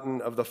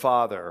begotten of the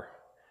Father.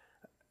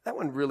 That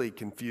one really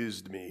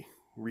confused me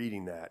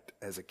reading that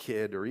as a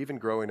kid or even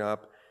growing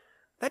up.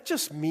 That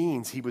just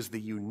means he was the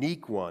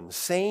unique one,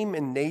 same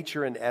in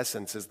nature and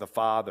essence as the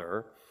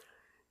Father.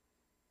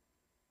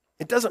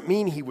 It doesn't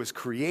mean he was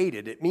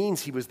created. It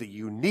means he was the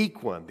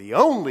unique one, the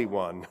only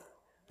one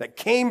that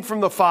came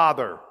from the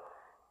Father.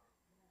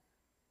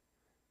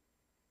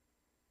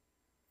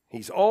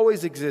 He's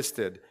always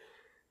existed.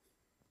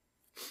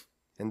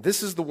 And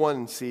this is the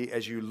one, see,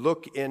 as you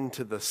look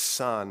into the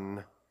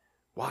Son,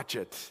 watch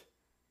it.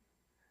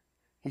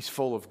 He's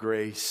full of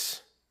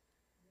grace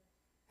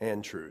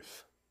and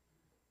truth.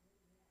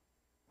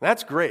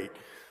 That's great.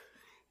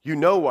 You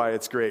know why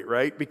it's great,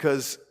 right?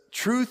 Because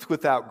truth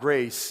without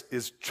grace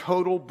is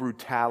total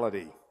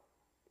brutality.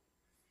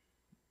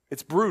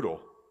 It's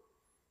brutal.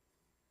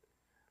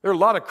 There are a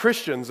lot of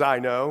Christians I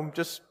know,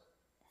 just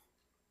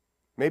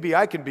maybe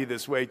I can be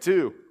this way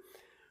too,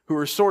 who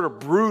are sort of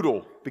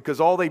brutal because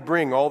all they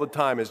bring all the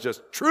time is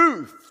just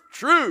truth,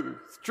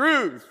 truth,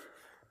 truth.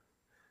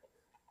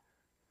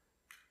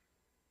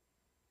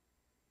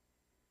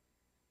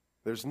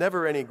 There's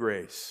never any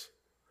grace.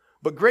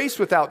 But grace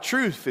without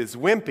truth is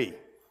wimpy.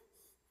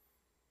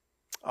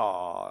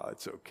 Oh,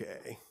 it's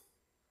okay.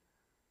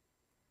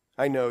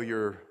 I know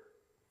you're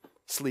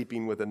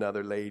sleeping with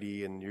another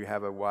lady and you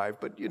have a wife,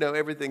 but you know,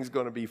 everything's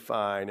going to be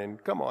fine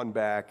and come on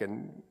back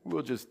and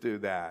we'll just do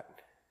that.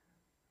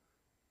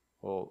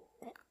 Well,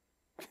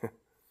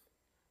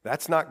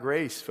 that's not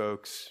grace,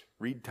 folks.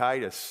 Read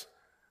Titus.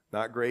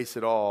 Not grace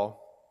at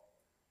all.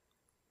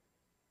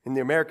 In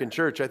the American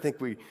church, I think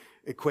we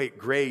equate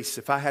grace.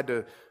 If I had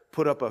to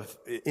put up an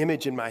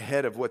image in my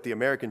head of what the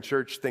American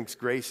church thinks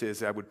grace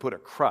is, I would put a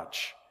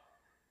crutch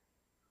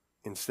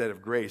instead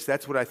of grace.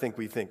 That's what I think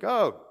we think.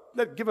 Oh,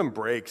 give him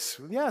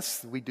breaks.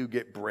 Yes, we do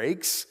get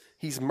breaks.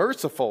 He's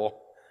merciful.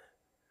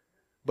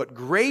 But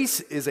grace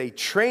is a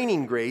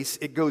training grace.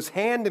 It goes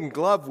hand in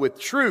glove with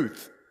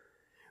truth.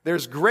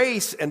 There's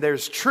grace and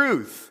there's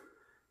truth.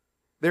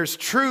 There's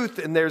truth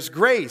and there's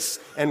grace.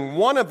 And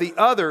one of the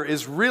other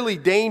is really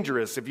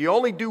dangerous. If you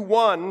only do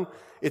one,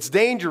 it's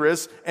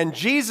dangerous, and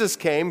Jesus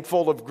came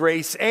full of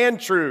grace and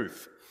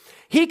truth.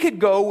 He could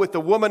go with the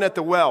woman at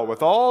the well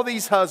with all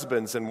these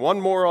husbands and one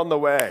more on the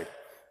way.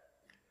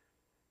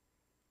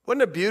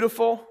 Wasn't it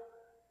beautiful?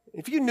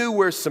 If you knew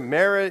where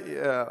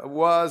Samaria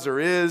was or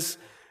is,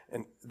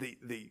 and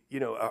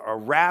a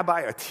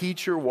rabbi, a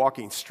teacher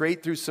walking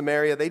straight through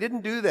Samaria, they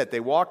didn't do that. They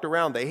walked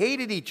around. They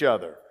hated each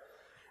other.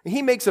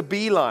 He makes a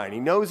beeline. He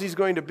knows he's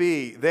going to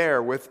be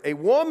there with a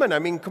woman. I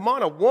mean, come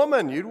on, a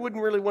woman. You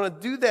wouldn't really want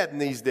to do that in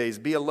these days.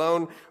 Be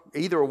alone,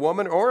 either a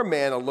woman or a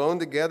man alone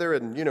together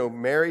and,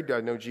 married.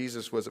 I know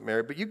Jesus wasn't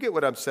married, but you get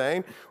what I'm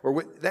saying.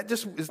 That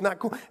just is not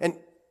cool.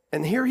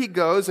 And here he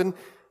goes, and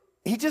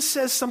he just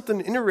says something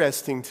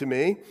interesting to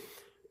me.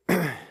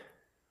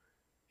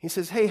 He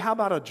says, hey, how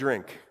about a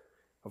drink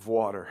of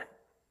water?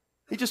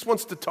 He just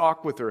wants to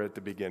talk with her at the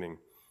beginning.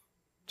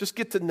 Just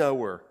get to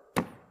know her.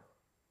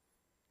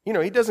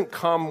 He doesn't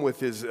come with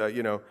his,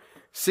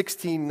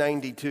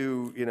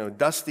 1692,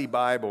 dusty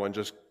Bible and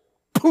just,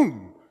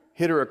 boom,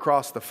 hit her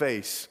across the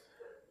face.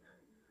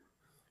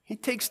 He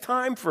takes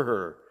time for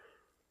her.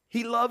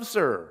 He loves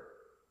her.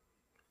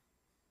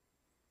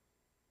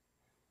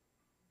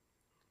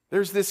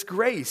 There's this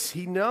grace.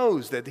 He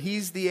knows that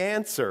he's the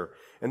answer,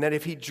 and that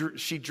if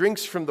she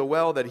drinks from the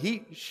well that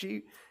he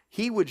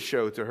would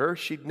show to her,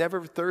 she'd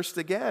never thirst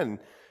again.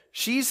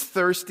 She's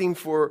thirsting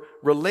for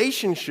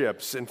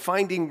relationships and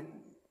finding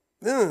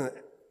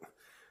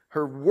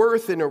her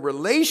worth in a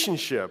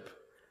relationship.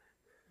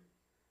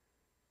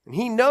 And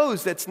he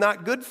knows that's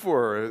not good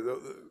for her.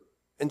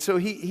 And so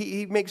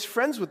he makes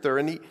friends with her,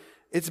 and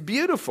it's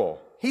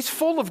beautiful. He's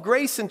full of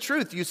grace and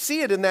truth. You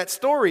see it in that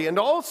story and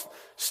all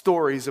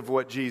stories of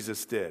what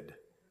Jesus did.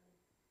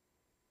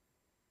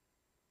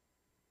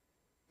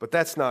 But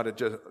that's not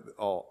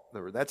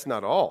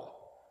all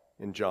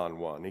in John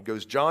 1. He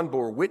goes, John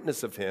bore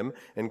witness of him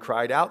and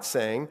cried out,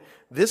 saying,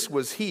 this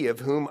was he of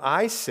whom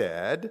I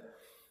said,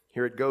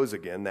 here it goes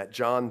again, that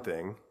John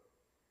thing.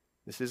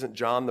 This isn't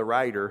John the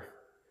writer.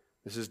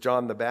 This is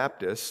John the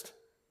Baptist.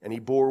 And he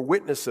bore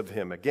witness of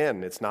him.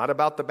 Again, it's not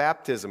about the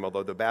baptism,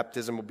 although the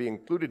baptism will be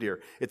included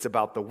here. It's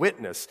about the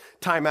witness.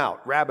 Time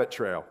out, rabbit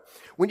trail.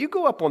 When you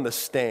go up on the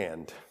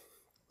stand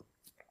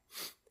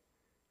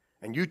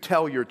and you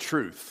tell your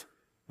truth,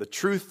 the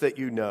truth that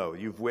you know,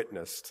 you've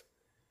witnessed.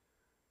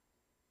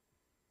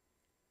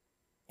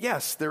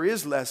 Yes, there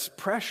is less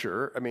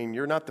pressure. I mean,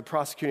 you're not the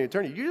prosecuting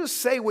attorney. You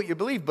just say what you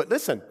believe. But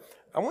listen,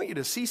 I want you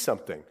to see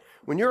something.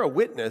 When you're a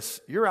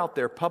witness, you're out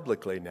there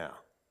publicly now.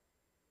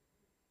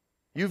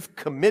 You've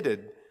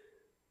committed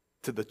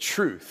to the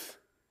truth.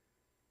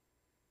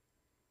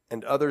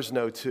 And others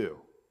know too.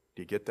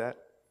 Do you get that?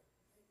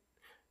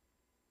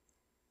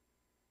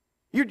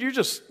 You're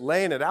just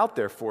laying it out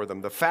there for them,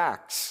 the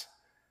facts,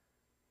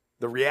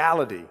 the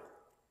reality.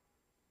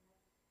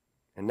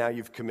 And now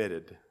you've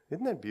committed.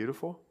 Isn't that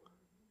beautiful?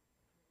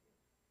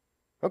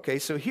 Okay,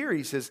 so here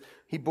he says,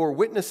 he bore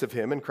witness of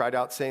him and cried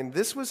out, saying,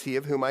 this was he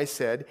of whom I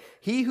said,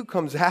 he who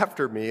comes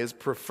after me is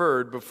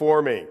preferred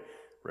before me.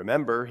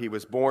 Remember, he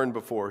was born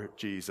before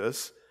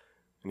Jesus,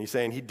 and he's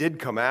saying he did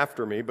come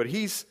after me, but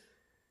he's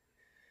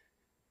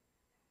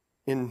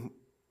in,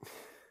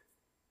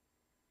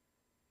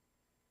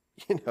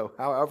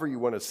 however you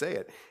want to say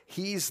it,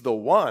 he's the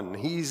one.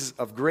 He's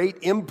of great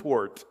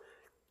import.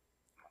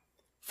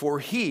 For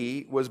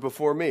he was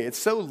before me. It's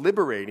so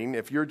liberating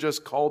if you're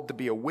just called to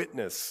be a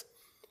witness.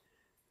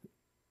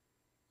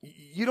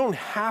 You don't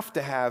have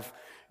to have,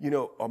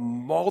 a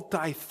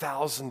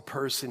multi-thousand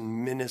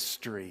person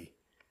ministry.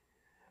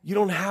 You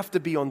don't have to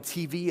be on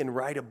TV and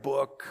write a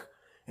book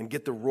and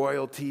get the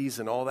royalties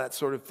and all that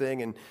sort of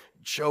thing and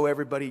show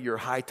everybody your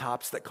high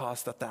tops that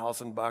cost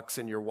 $1,000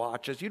 and your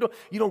watches. You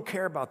don't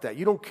care about that.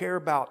 You don't care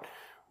about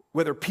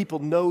whether people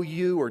know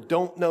you or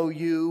don't know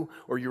you,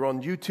 or you're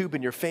on YouTube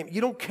and you're famous. You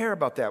don't care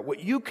about that.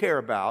 What you care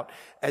about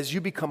as you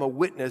become a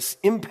witness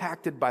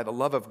impacted by the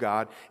love of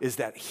God is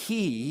that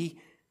he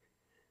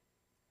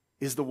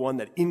is the one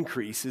that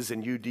increases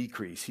and you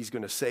decrease. He's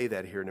going to say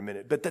that here in a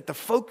minute. But that the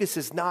focus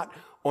is not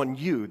on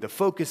you. The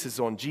focus is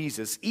on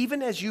Jesus,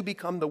 even as you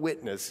become the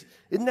witness.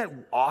 Isn't that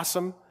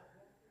awesome?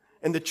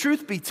 And the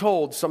truth be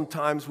told,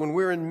 sometimes when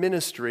we're in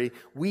ministry,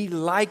 we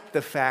like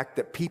the fact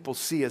that people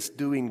see us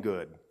doing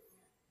good.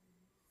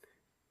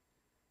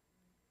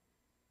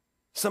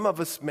 Some of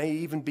us may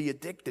even be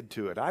addicted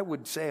to it. I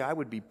would say I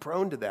would be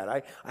prone to that.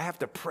 I have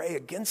to pray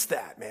against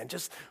that, man.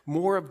 Just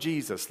more of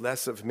Jesus,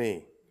 less of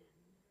me.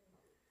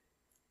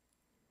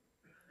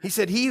 He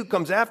said, he who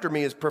comes after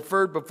me is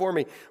preferred before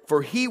me,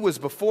 for he was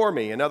before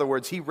me. In other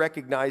words, he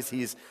recognized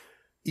his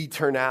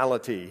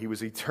eternality. He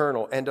was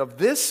eternal. And of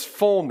this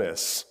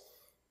fullness,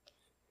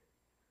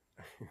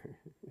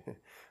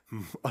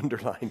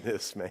 underline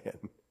this, man.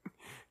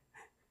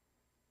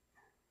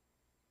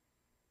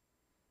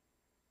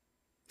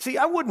 See,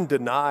 I wouldn't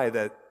deny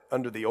that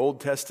under the Old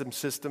Testament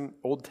system,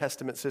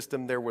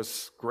 there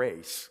was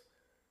grace.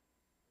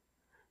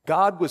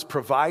 God was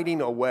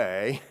providing a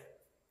way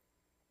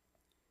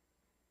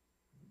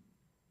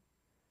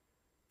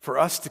for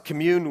us to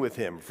commune with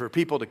him, for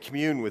people to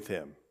commune with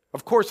him.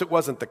 Of course, it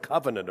wasn't the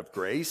covenant of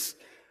grace.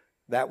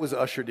 That was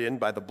ushered in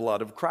by the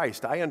blood of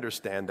Christ. I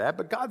understand that.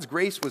 But God's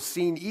grace was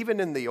seen even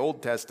in the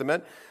Old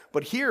Testament.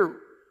 But here,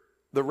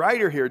 the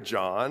writer here,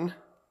 John,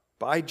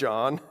 by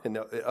John and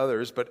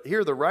others, but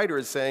here the writer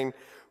is saying,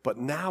 but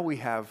now we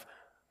have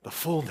the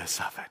fullness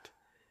of it.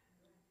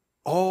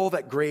 All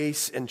that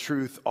grace and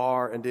truth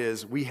are and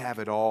is, we have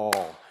it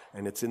all.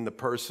 And it's in the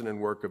person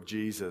and work of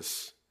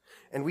Jesus.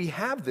 And we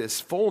have this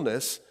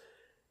fullness,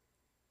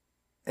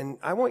 and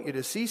I want you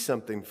to see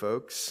something,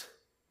 folks.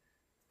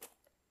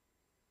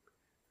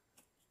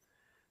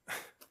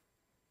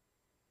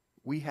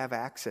 We have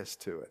access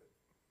to it.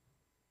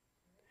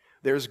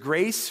 There's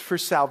grace for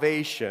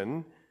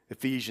salvation,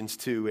 Ephesians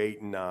 2,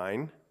 8 and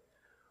 9.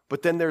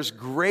 But then there's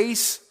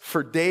grace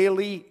for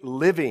daily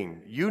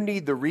living. You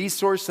need the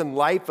resource and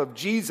life of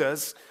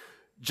Jesus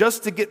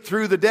just to get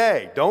through the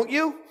day, don't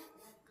you?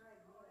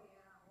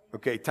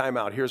 Okay, time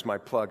out. Here's my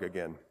plug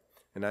again.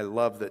 And I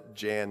love that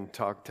Jan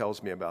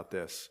tells me about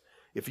this.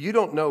 If you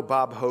don't know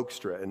Bob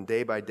Hoekstra and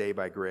Day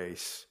by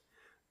Grace,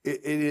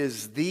 it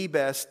is the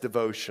best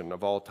devotion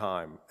of all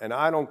time. And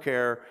I don't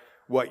care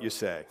what you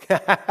say.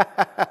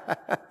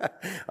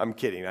 I'm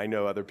kidding. I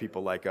know other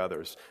people like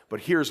others. But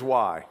here's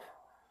why.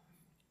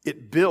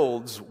 It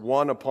builds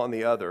one upon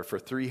the other for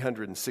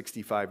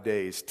 365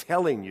 days,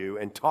 telling you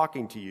and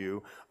talking to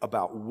you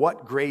about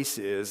what grace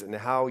is and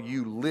how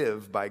you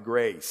live by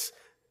grace.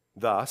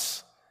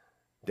 Thus,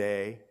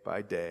 day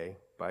by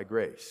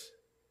grace.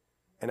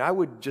 And I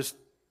would just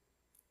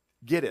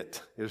get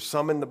it. There's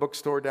some in the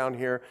bookstore down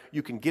here.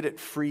 You can get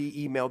it free,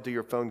 emailed to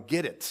your phone.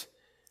 Get it.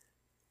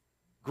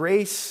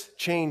 Grace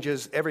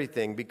changes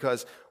everything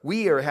because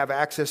we have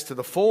access to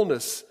the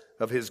fullness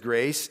of his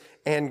grace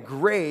and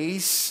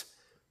grace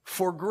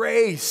for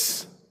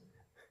grace.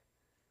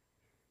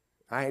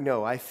 I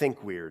know, I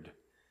think weird.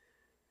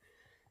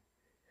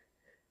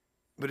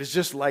 But it's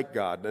just like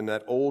God in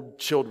that old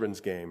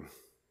children's game.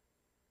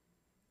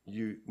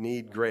 You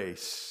need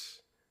grace,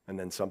 and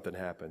then something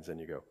happens, and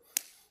you go,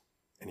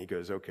 and he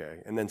goes,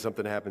 okay. And then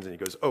something happens, and he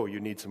goes, oh, you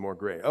need some more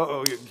grace.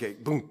 Oh, okay,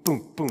 boom,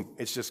 boom, boom.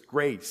 It's just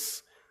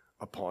grace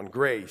upon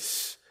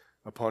grace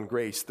upon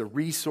grace, the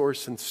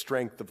resource and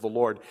strength of the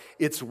Lord.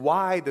 It's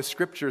why the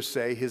scriptures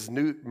say his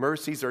new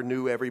mercies are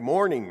new every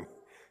morning.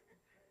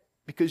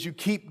 because you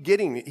keep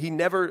getting it. He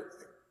never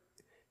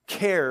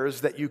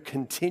cares that you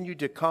continue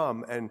to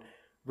come and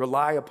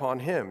rely upon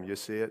him. You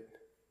see it?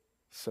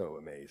 So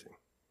amazing.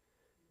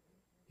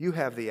 You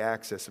have the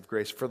access of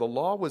grace. For the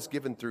law was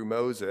given through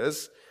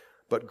Moses,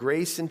 but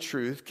grace and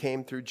truth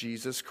came through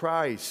Jesus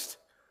Christ.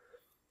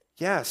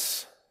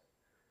 Yes,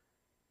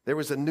 there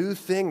was a new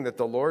thing that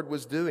the Lord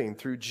was doing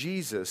through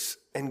Jesus,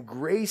 and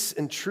grace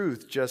and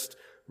truth just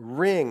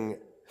ring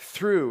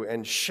through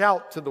and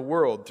shout to the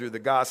world through the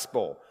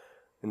gospel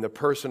in the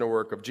person and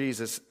work of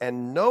Jesus.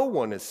 And no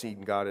one has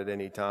seen God at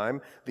any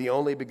time, the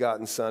only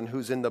begotten Son,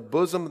 who's in the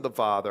bosom of the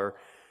Father.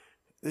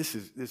 This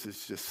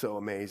is just so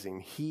amazing.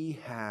 He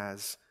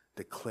has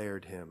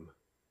declared him.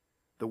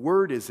 The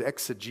word is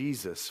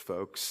exegesis,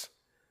 folks.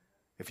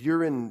 If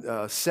you're in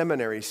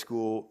seminary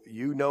school,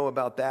 you know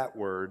about that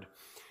word.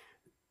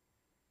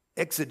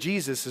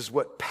 Exegesis is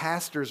what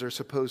pastors are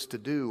supposed to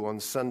do on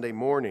Sunday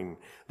morning.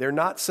 They're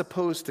not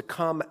supposed to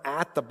come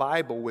at the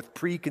Bible with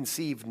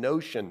preconceived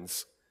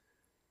notions.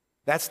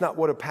 That's not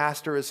what a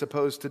pastor is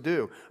supposed to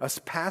do. A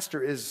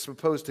pastor is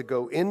supposed to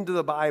go into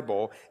the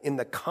Bible in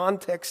the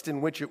context in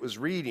which it was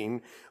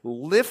reading,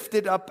 lift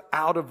it up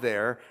out of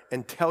there,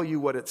 and tell you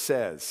what it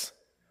says.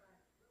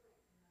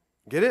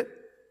 Get it?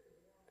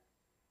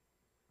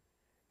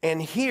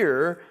 And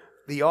here,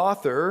 the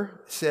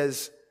author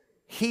says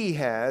he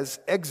has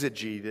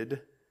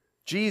exegeted,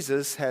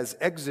 Jesus has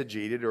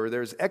exegeted, or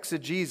there's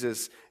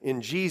exegesis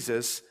in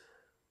Jesus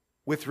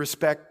with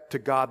respect to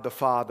God the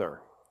Father.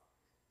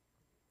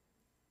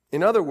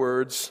 In other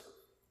words,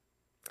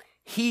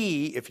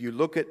 if you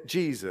look at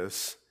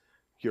Jesus,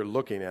 you're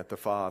looking at the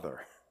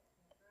Father.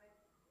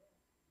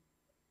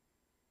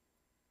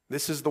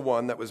 This is the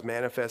one that was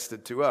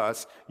manifested to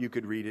us. You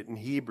could read it in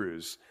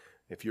Hebrews.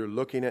 If you're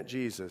looking at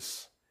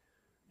Jesus,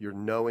 you're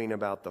knowing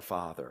about the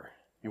Father.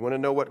 You want to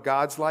know what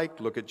God's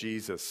like? Look at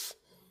Jesus.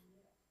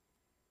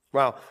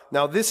 Wow.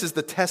 Now, this is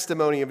the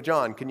testimony of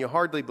John. Can you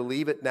hardly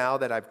believe it now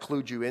that I've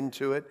clued you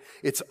into it?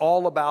 It's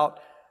all about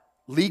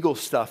legal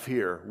stuff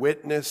here.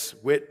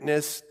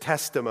 Witness,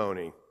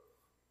 testimony.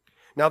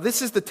 Now,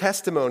 this is the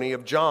testimony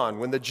of John.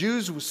 When the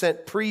Jews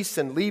sent priests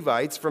and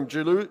Levites from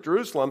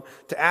Jerusalem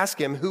to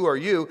ask him, "Who are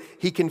you?"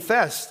 he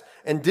confessed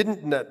and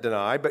didn't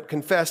deny, but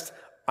confessed,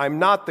 "I'm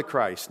not the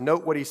Christ."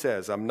 Note what he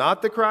says, "I'm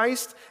not the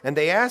Christ." And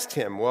they asked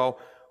him, "Well,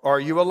 are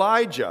you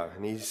Elijah?"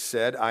 And he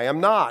said, "I am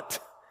not."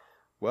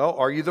 "Well,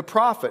 are you the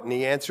prophet?" And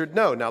he answered,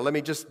 "No." Now, let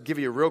me just give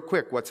you real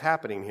quick what's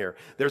happening here.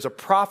 There's a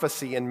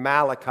prophecy in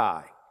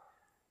Malachi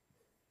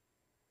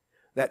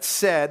that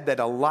said that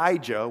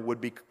Elijah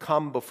would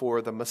come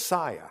before the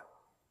Messiah.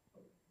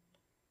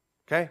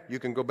 Okay? You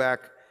can go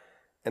back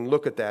and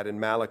look at that in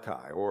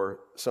Malachi, or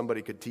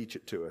somebody could teach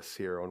it to us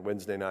here on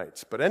Wednesday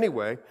nights. But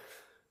anyway,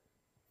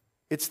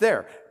 it's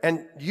there.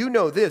 And you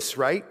know this,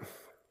 right?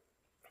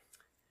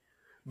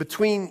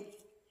 Between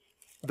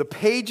the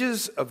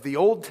pages of the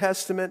Old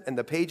Testament and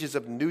the pages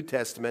of the New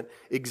Testament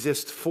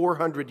exist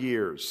 400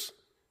 years.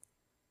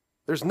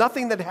 There's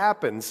nothing that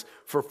happens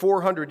for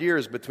 400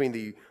 years between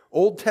the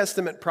Old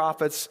Testament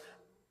prophets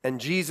and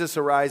Jesus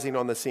arising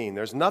on the scene.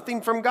 There's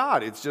nothing from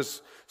God. It's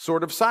just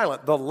sort of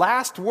silent. The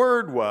last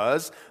word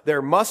was,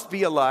 there must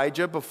be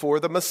Elijah before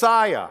the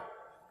Messiah.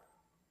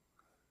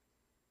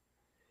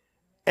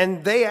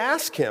 And they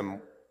ask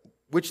him,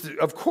 which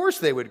of course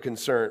they would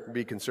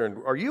be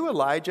concerned, "Are you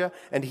Elijah?"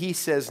 And he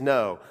says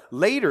no.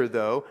 Later,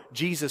 though,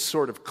 Jesus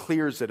sort of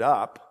clears it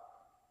up.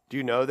 Do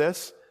you know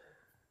this?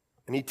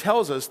 And he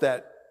tells us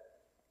that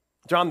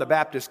John the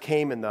Baptist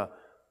came in the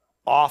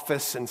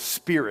office and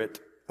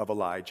spirit of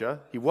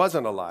Elijah. He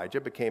wasn't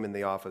Elijah, but came in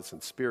the office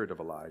and spirit of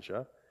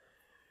Elijah.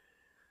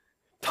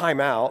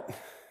 Time out.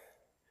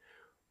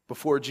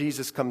 Before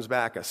Jesus comes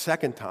back a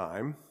second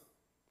time,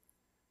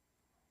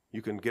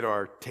 you can get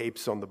our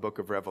tapes on the book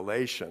of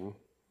Revelation.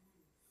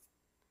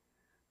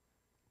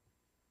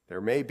 There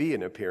may be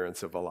an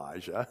appearance of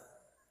Elijah,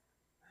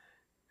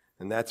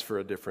 and that's for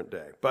a different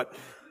day. But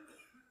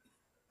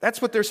that's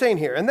what they're saying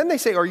here. And then they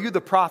say, "Are you the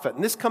prophet?"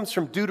 And this comes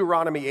from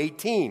Deuteronomy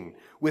 18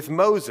 with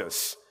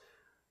Moses.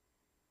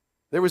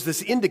 There was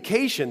this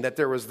indication that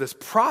there was this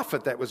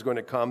prophet that was going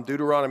to come,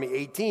 Deuteronomy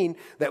 18,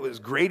 that was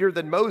greater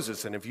than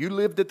Moses. And if you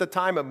lived at the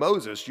time of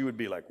Moses, you would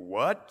be like,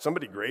 "What?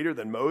 Somebody greater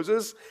than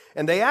Moses?"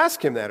 And they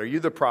ask him that, "Are you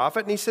the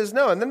prophet?" And he says,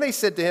 "No." And then they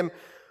said to him,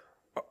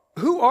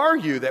 "Who are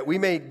you, that we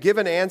may give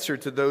an answer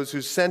to those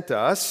who sent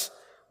us?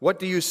 What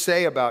do you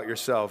say about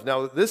yourself?" Now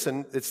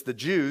listen, it's the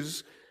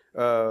Jews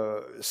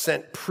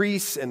sent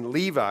priests and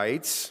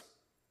Levites.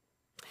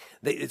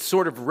 They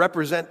sort of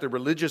represent the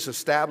religious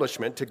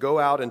establishment to go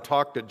out and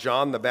talk to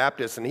John the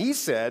Baptist. And he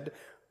said,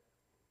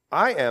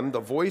 "I am the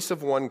voice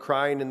of one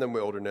crying in the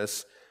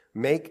wilderness,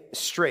 make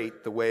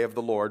straight the way of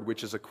the Lord,"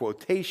 which is a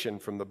quotation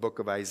from the book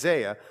of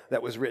Isaiah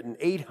that was written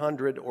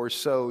 800 or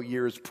so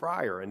years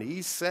prior. And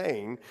he's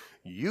saying,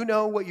 you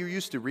know what you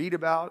used to read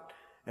about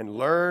and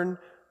learn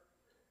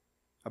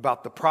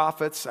about the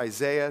prophets,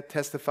 Isaiah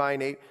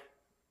testifying,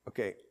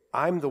 okay,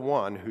 I'm the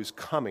one who's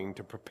coming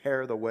to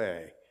prepare the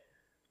way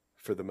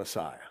for the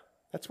Messiah.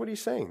 That's what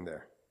he's saying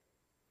there.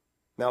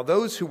 Now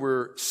those who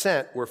were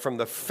sent were from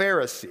the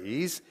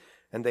Pharisees,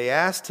 and they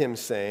asked him,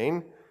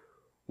 saying,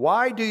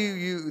 "Why do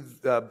you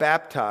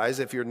baptize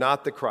if you're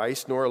not the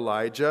Christ, nor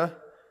Elijah,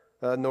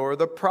 nor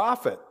the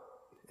prophet?"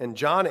 And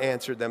John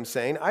answered them,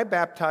 saying, "I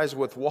baptize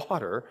with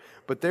water,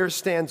 but there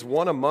stands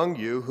one among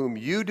you whom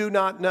you do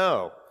not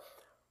know."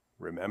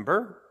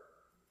 Remember,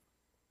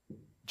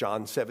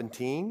 John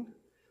 17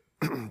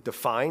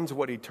 defines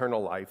what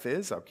eternal life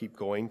is. I'll keep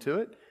going to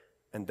it.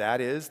 And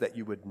that is that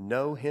you would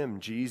know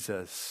him,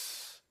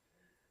 Jesus.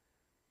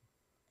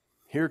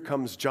 Here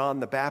comes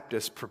John the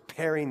Baptist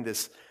preparing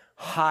this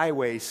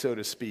highway, so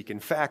to speak. In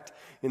fact,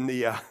 in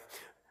the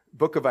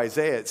book of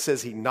Isaiah, it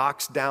says he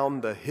knocks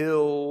down the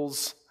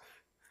hills,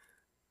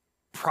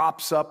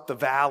 props up the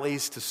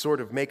valleys to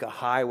sort of make a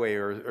highway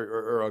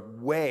or a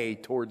way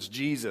towards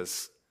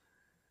Jesus.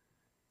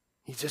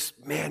 He's just,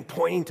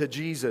 pointing to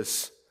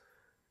Jesus.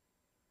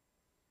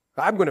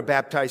 I'm going to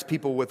baptize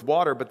people with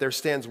water, but there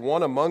stands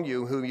one among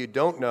you whom you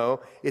don't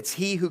know. It's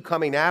he who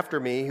coming after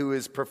me, who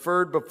is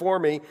preferred before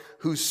me,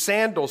 whose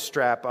sandal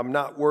strap I'm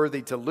not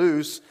worthy to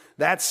loose.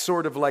 That's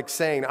sort of like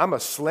saying, I'm a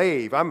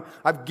slave.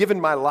 I've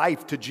given my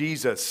life to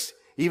Jesus,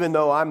 even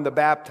though I'm the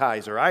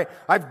baptizer.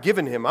 I've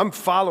given him. I'm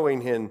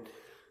following him.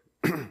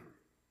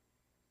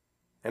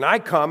 And I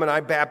come and I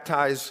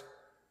baptize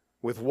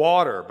with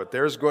water, but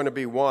there's going to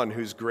be one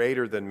who's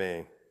greater than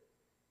me.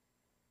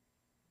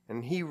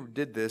 And he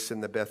did this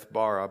in the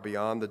Bethbara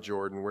beyond the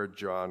Jordan where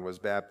John was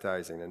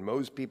baptizing. And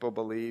most people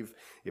believe,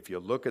 if you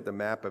look at the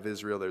map of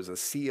Israel, there's a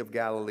Sea of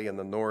Galilee in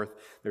the north,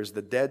 there's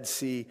the Dead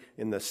Sea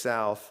in the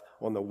south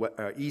on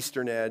the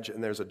eastern edge,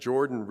 and there's a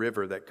Jordan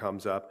River that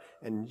comes up.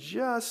 And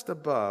just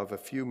above, a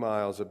few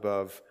miles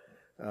above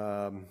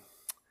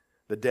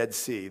the Dead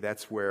Sea,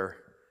 that's where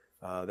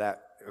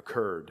that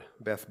occurred,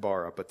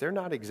 Bethbara. But they're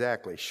not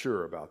exactly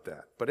sure about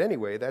that. But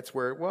anyway, that's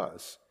where it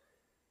was.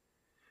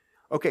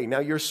 Okay, now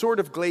you're sort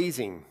of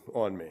glazing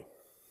on me.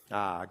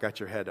 I got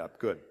your head up.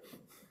 Good.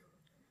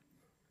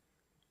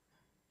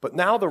 But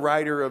now the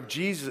writer of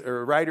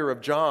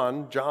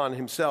John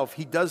himself,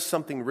 he does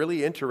something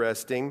really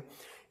interesting.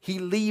 He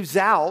leaves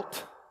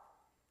out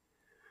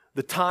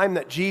the time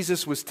that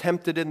Jesus was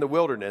tempted in the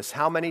wilderness.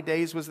 How many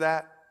days was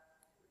that?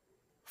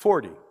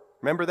 40.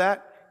 Remember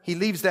that? He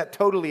leaves that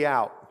totally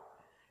out.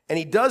 And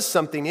he does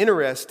something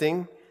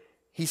interesting.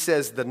 He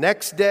says the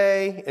next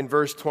day in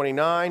verse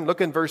 29, look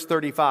in verse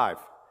 35.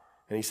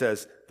 And he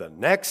says the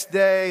next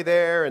day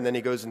there, and then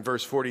he goes in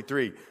verse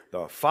 43,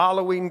 the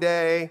following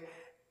day.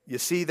 You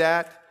see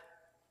that?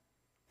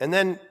 And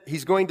then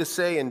he's going to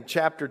say in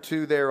chapter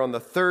 2 there, on the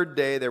third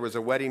day there was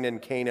a wedding in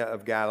Cana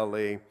of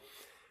Galilee.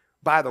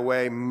 By the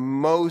way,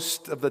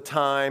 most of the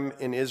time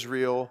in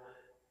Israel,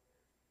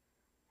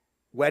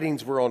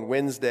 weddings were on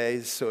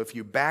Wednesdays. So if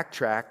you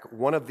backtrack,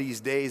 one of these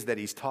days that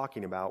he's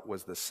talking about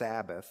was the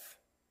Sabbath.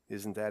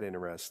 Isn't that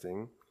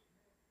interesting?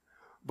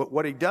 But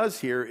what he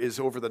does here is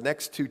over the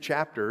next 2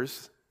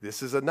 chapters,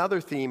 this is another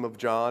theme of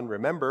John.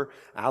 Remember,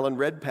 Alan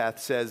Redpath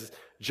says,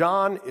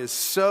 John is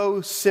so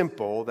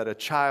simple that a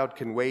child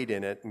can wade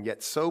in it, and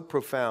yet so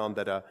profound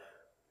that an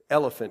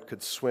elephant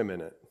could swim in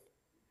it.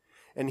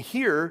 And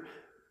here,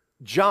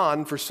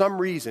 John, for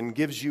some reason,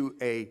 gives you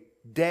a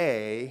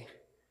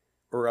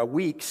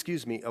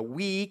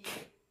week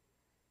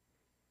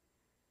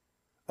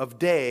of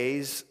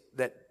days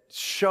that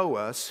show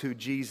us who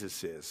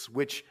Jesus is,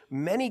 which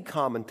many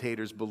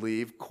commentators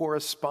believe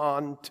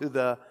correspond to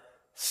the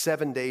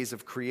 7 days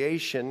of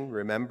creation.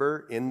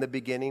 Remember, in the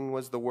beginning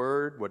was the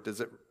Word. What does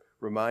it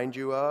remind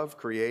you of?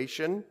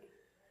 Creation.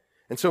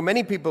 And so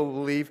many people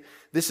believe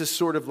this is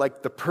sort of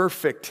like the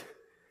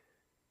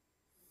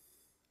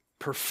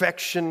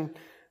perfection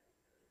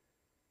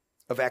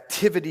of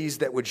activities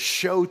that would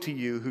show to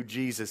you who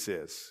Jesus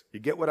is.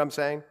 You get what I'm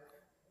saying?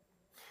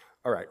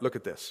 All right, look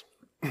at this.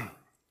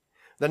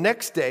 The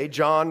next day,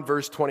 John,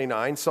 verse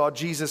 29, saw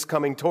Jesus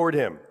coming toward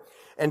him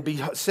and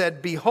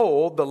said,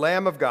 "Behold, the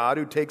Lamb of God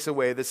who takes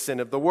away the sin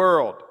of the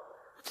world."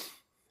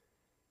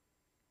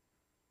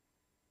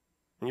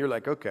 And you're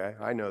like, okay,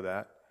 I know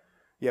that.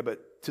 Yeah,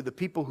 but to the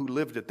people who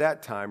lived at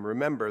that time,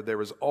 remember, there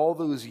was all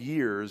those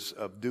years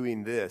of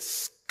doing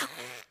this.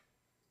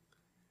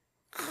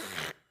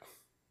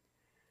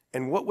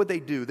 And what would they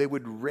do? They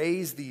would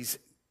raise these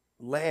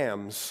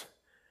lambs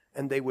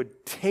and they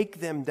would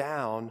take them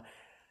down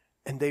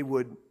and they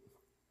would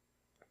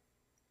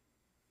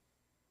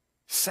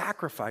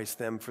sacrifice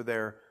them for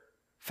their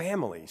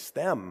families,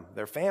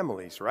 their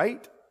families,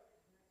 right?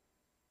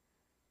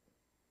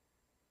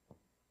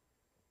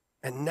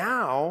 And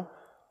now,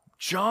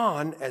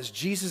 John, as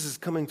Jesus is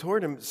coming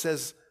toward him,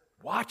 says,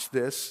 watch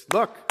this.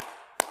 Look,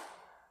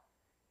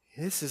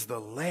 this is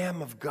the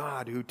Lamb of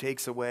God who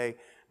takes away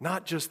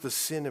not just the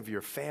sin of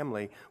your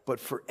family, but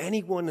for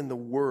anyone in the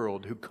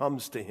world who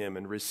comes to him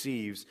and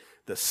receives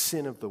the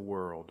sin of the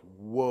world.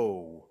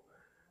 Whoa.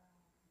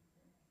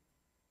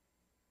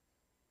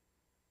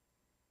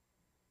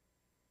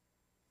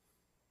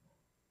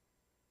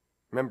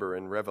 Remember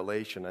in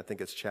Revelation, I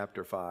think it's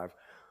chapter 5,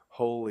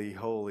 holy,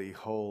 holy,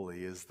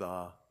 holy is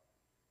the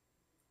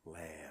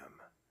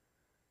Lamb.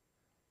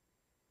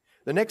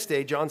 The next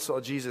day, John saw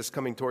Jesus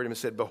coming toward him and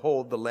said,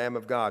 "Behold, the Lamb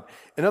of God."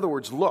 In other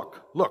words, look,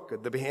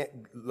 the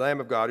Lamb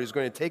of God who's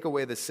going to take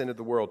away the sin of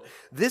the world.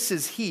 This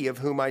is he of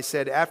whom I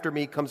said, "After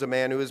me comes a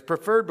man who is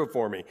preferred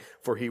before me,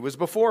 for he was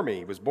before me.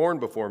 He was born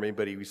before me,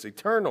 but he was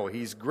eternal.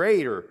 He's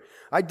greater.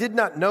 I did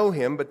not know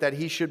him, but that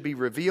he should be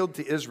revealed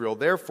to Israel.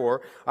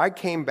 Therefore, I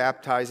came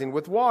baptizing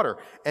with water."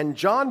 And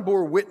John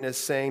bore witness,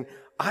 saying,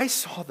 "I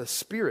saw the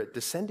Spirit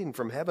descending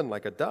from heaven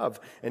like a dove,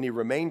 and he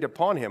remained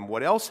upon him."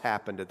 What else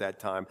happened at that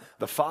time?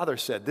 The Father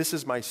said, "This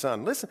is my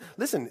Son."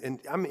 Listen,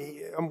 and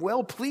I'm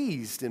well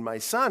pleased in my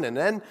Son. And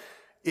then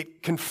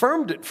it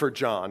confirmed it for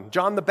John.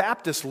 John the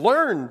Baptist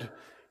learned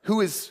who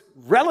his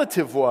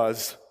relative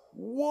was.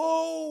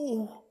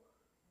 Whoa!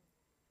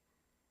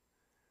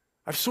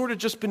 I've sort of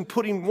just been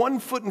putting one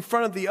foot in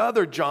front of the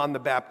other, John the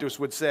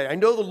Baptist would say. I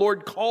know the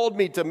Lord called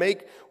me to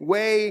make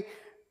way,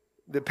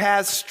 the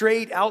path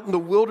straight out in the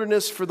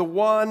wilderness for the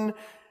one,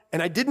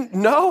 and I didn't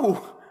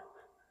know.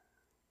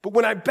 But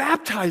when I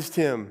baptized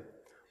him,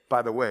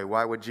 by the way,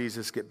 why would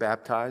Jesus get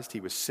baptized? He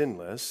was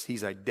sinless.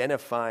 He's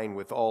identifying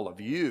with all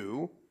of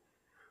you.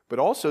 But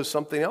also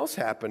something else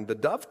happened. The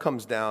dove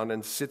comes down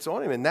and sits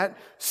on him, and that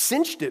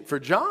cinched it for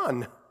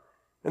John.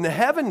 And the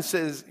heaven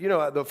says,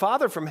 the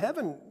Father from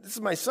heaven, "This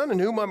is my Son in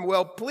whom I'm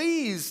well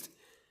pleased."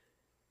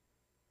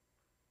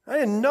 I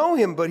didn't know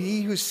him, but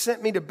he who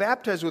sent me to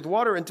baptize with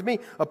water, and to me,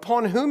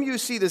 upon whom you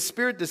see the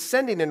Spirit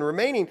descending and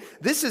remaining,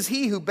 this is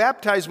he who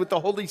baptized with the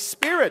Holy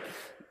Spirit.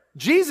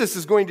 Jesus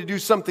is going to do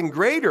something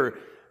greater,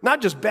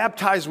 not just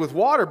baptize with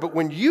water, but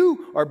when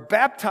you are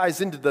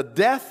baptized into the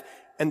death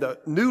and the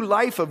new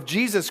life of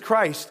Jesus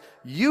Christ,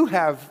 you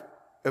have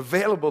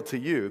available to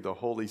you the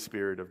Holy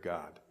Spirit of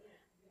God.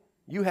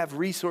 You have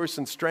resource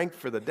and strength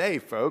for the day,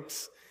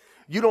 folks.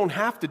 You don't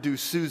have to do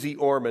Susie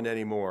Orman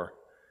anymore.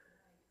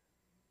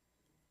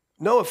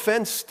 No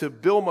offense to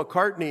Bill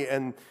McCartney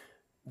and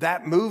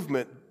that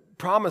movement,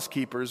 Promise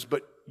Keepers,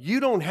 but you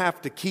don't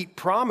have to keep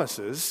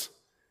promises.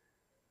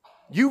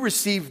 You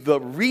receive the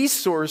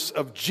resource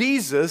of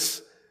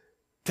Jesus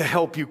to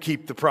help you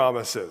keep the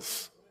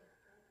promises.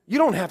 You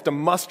don't have to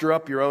muster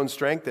up your own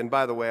strength. And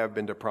by the way, I've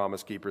been to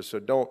Promise Keepers, so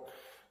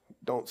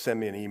don't send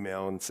me an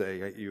email and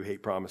say you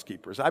hate Promise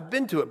Keepers. I've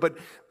been to it, but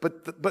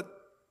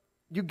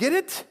you get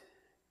it?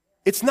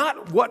 It's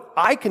not what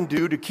I can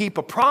do to keep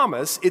a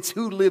promise. It's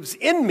who lives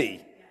in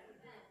me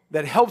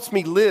that helps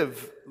me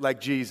live like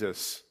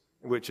Jesus,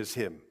 which is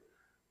him.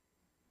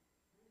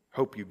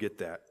 Hope you get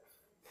that.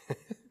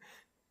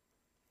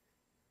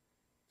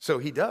 So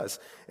he does,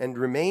 and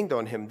remained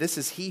on him. This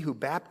is he who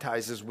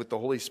baptizes with the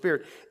Holy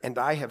Spirit. And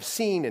I have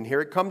seen, and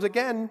here it comes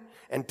again,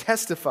 and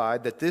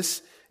testified that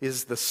this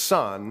is the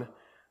Son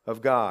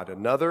of God.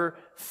 Another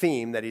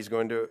theme that he's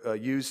going to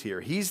use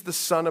here. He's the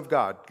Son of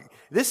God.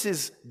 This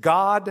is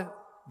God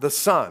the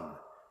Son.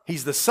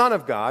 He's the Son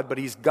of God, but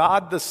he's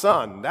God the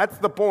Son. That's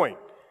the point.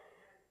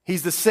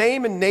 He's the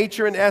same in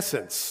nature and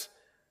essence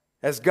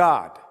as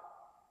God.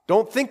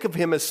 Don't think of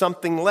him as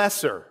something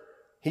lesser.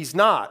 He's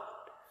not.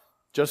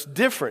 Just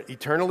different,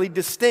 eternally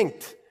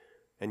distinct,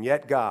 and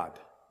yet God.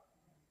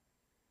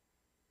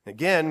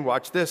 Again,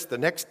 watch this. The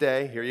next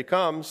day, here he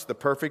comes, the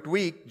perfect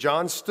week,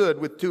 John stood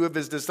with two of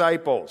his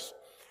disciples.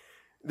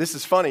 This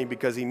is funny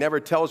because he never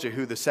tells you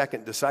who the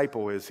second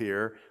disciple is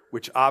here,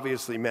 which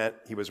obviously meant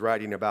he was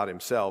writing about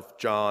himself,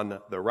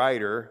 John the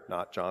writer,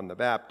 not John the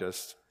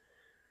Baptist.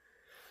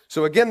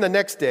 So again, the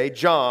next day,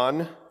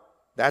 John,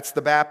 that's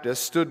the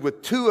Baptist, stood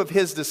with two of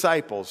his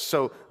disciples.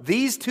 So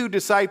these two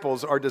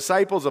disciples are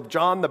disciples of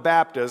John the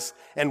Baptist,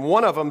 and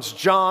one of them's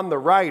John the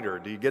writer.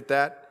 Do you get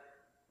that?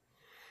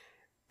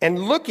 And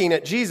looking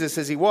at Jesus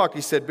as he walked,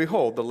 he said,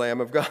 "Behold, the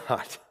Lamb of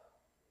God."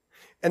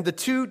 And the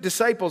two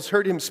disciples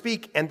heard him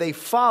speak, and they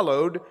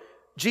followed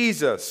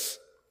Jesus.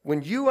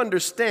 When you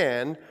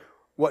understand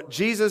what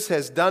Jesus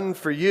has done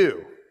for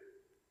you,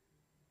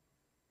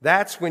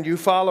 that's when you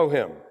follow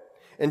him.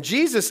 And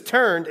Jesus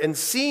turned and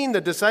seeing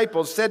the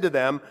disciples said to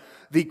them,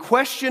 "The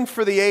question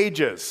for the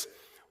ages,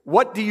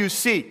 what do you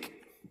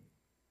seek?"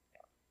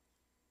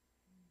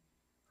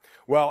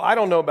 Well, I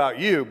don't know about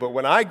you, but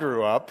when I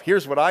grew up,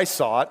 here's what I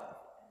sought.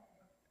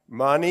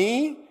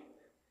 Money,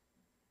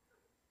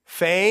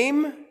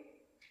 fame,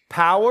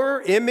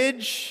 power,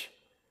 image,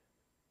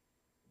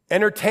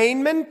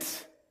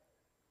 entertainment.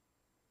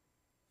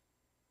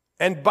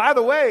 And by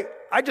the way,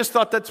 I just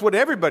thought that's what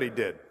everybody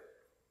did.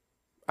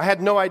 I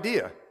had no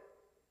idea.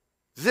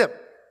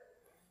 Zip.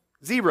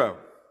 Zero.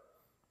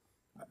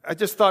 I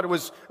just thought it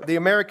was the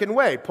American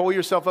way. Pull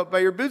yourself up by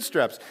your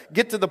bootstraps.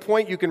 Get to the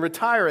point you can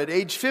retire at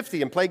age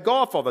 50 and play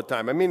golf all the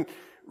time. I mean,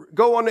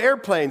 go on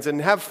airplanes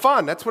and have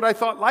fun. That's what I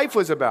thought life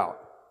was about.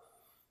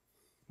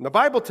 And the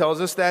Bible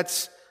tells us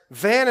that's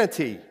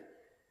vanity.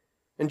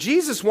 And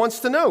Jesus wants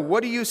to know,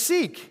 what do you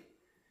seek?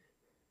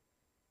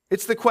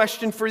 It's the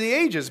question for the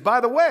ages.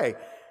 By the way,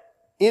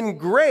 in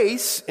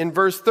grace, in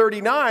verse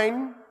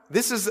 39,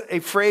 this is a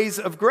phrase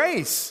of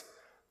grace.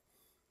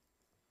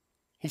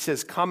 He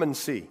says, "Come and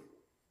see."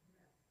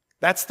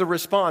 That's the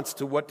response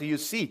to what do you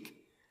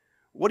seek?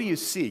 What do you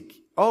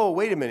seek? Oh,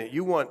 wait a minute,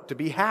 you want to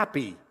be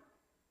happy.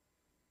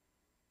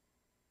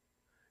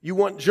 You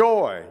want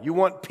joy. You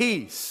want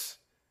peace.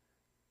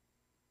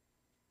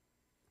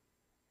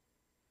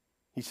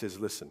 He says,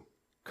 listen,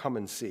 come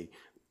and see.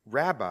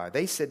 Rabbi,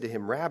 they said to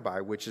him, Rabbi,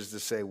 which is to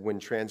say, when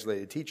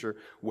translated teacher,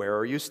 where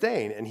are you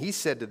staying? And he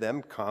said to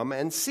them, come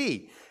and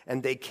see.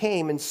 And they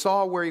came and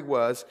saw where he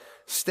was,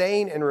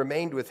 staying and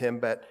remained with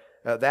him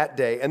that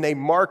day. And they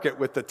mark it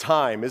with the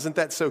time. Isn't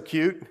that so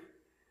cute?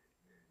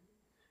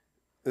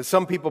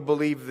 Some people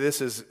believe this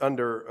is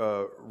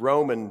under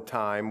Roman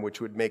time, which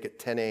would make it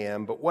 10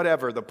 a.m., but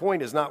whatever. The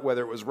point is not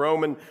whether it was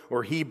Roman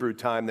or Hebrew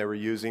time they were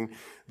using.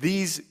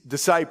 These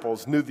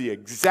disciples knew the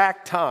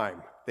exact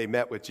time they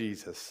met with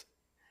Jesus,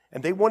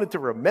 and they wanted to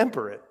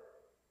remember it.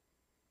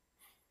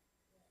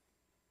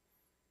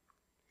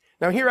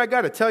 Now here I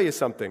got to tell you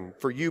something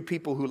for you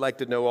people who like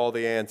to know all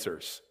the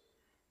answers.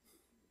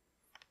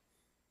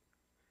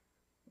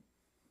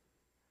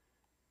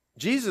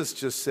 Jesus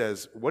just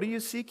says, what are you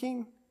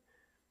seeking?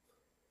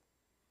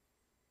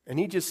 And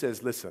he just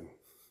says, listen,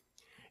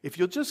 if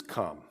you'll just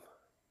come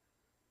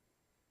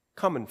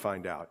and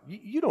find out.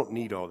 You don't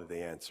need all of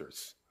the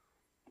answers.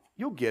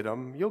 You'll get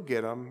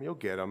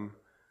them.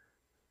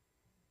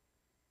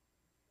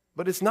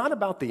 But it's not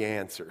about the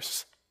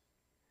answers.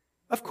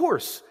 Of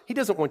course, he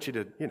doesn't want you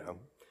to,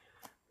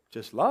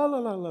 just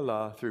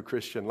la through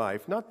Christian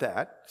life. Not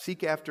that.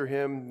 Seek after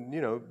him,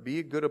 be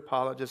a good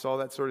apologist, all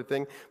that sort of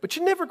thing. But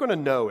you're never going to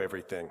know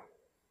everything.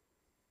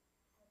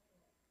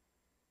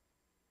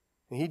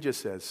 And he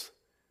just says,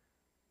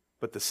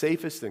 but the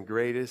safest and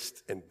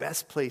greatest and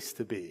best place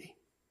to be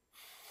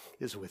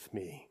is with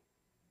me.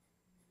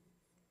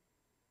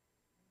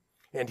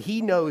 And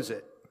he knows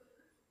it.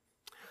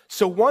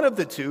 So one of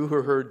the two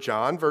who heard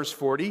John, verse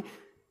 40,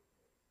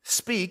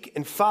 speak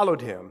and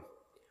followed him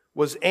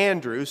was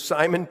Andrew,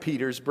 Simon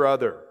Peter's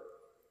brother.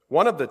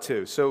 One of the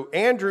two. So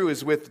Andrew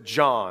is with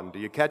John. Do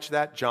you catch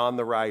that? John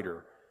the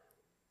writer.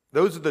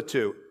 Those are the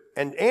two.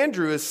 And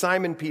Andrew is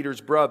Simon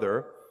Peter's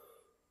brother.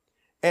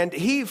 And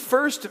he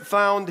first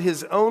found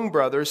his own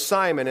brother,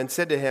 Simon, and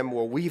said to him,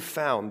 well, we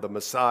found the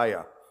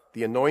Messiah,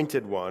 the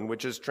anointed one,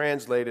 which is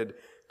translated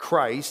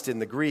Christ in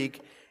the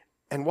Greek.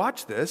 And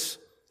watch this.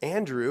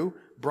 Andrew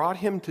brought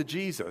him to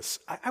Jesus.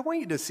 I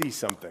want you to see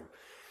something.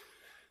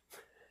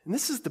 And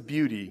this is the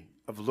beauty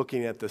of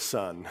looking at the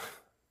Son.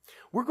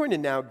 We're going to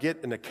now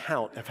get an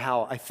account of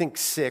how I think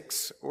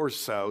 6 or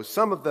so,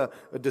 some of the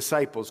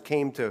disciples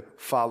came to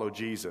follow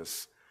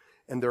Jesus.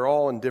 And they're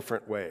all in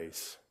different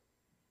ways.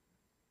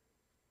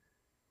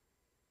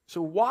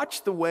 So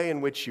watch the way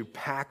in which you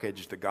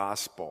package the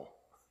gospel.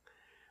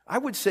 I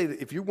would say that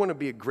if you want to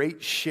be a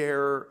great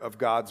sharer of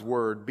God's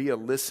word, be a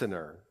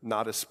listener,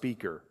 not a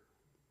speaker.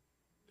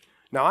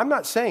 Now, I'm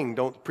not saying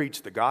don't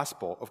preach the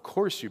gospel. Of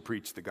course you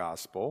preach the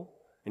gospel,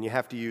 and you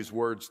have to use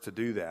words to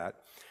do that.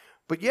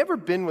 But you ever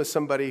been with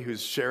somebody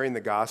who's sharing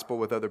the gospel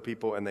with other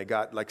people, and they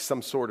got like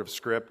some sort of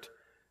script,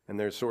 and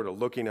they're sort of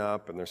looking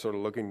up, and they're sort of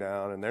looking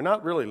down, and they're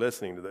not really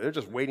listening to them. They're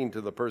just waiting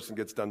till the person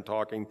gets done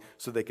talking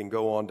so they can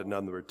go on to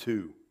number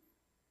 2.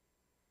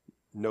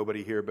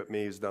 Nobody here but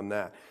me has done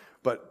that.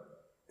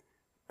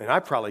 And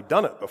I've probably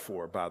done it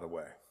before, by the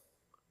way.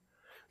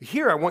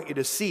 Here I want you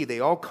to see they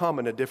all come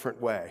in a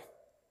different way.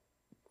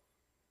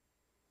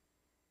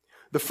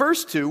 The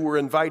first two were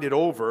invited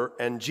over,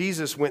 and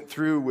Jesus went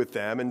through with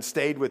them and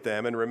stayed with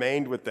them and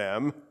remained with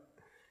them.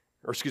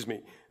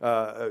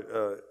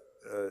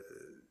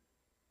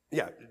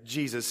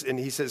 Jesus, and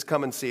he says,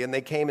 come and see. And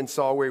they came and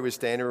saw where he was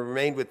staying and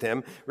remained with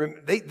him.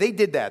 They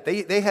did that.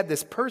 They had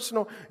this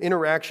personal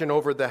interaction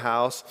over the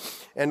house.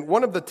 And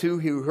one of the two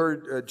who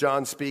heard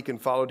John speak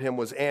and followed him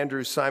was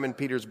Andrew, Simon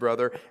Peter's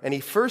brother. And he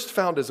first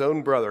found his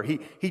own brother.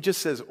 He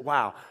just says,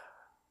 wow.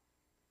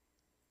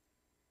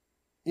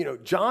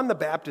 John the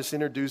Baptist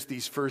introduced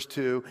these first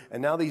two.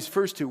 And now these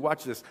first two,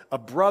 watch this. A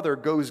brother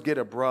goes to get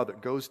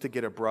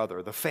a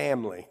brother, the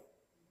family.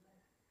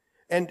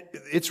 And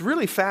it's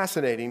really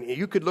fascinating.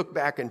 You could look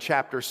back in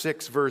chapter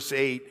 6, verse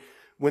 8.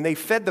 When they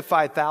fed the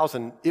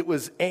 5,000, it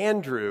was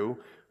Andrew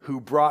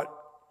who brought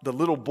the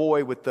little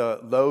boy with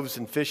the loaves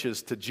and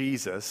fishes to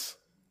Jesus.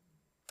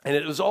 And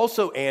it was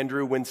also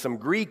Andrew when some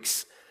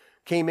Greeks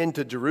came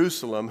into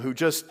Jerusalem who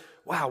just,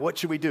 wow, what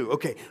should we do?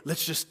 Okay,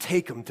 let's just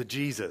take them to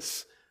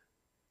Jesus.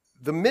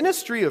 The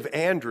ministry of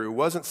Andrew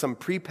wasn't some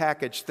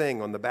prepackaged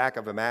thing on the back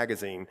of a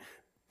magazine.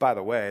 By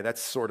the way,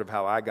 that's sort of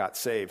how I got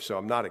saved, so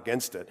I'm not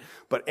against it.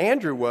 But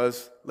Andrew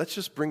was, let's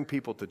just bring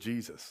people to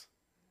Jesus.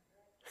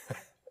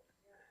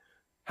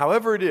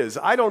 However it is,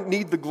 I don't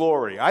need the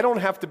glory. I don't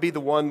have to be the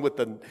one with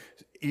the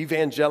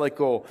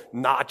evangelical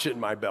notch in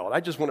my belt.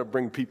 I just want to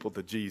bring people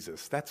to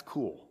Jesus. That's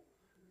cool.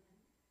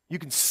 You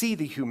can see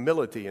the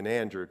humility in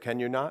Andrew, can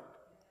you not?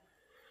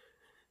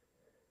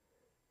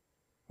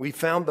 We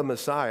found the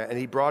Messiah, and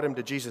he brought him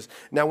to Jesus.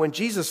 Now, when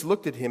Jesus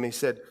looked at him, he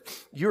said,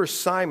 you're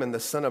Simon, the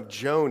son of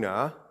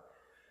Jonah.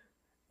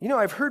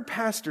 I've heard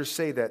pastors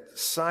say that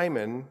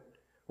Simon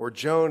or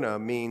Jonah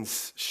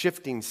means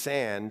shifting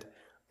sand.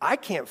 I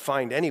can't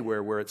find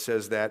anywhere where it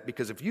says that,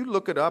 because if you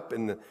look it up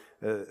in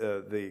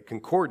the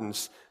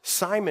concordance,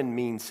 Simon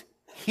means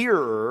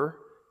hearer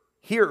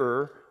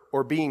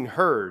or being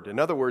heard. In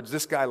other words,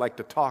 this guy liked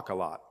to talk a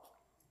lot.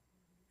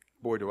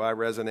 Boy, do I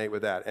resonate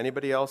with that.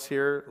 Anybody else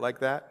here like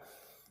that?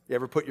 You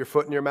ever put your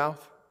foot in your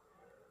mouth?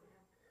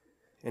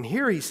 And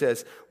here he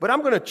says, but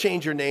I'm going to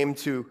change your name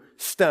to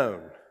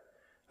Stone.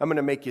 I'm going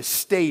to make you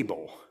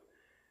stable.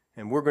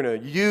 And we're going to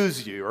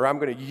use you, or I'm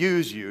going to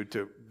use you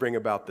to bring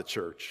about the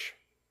church.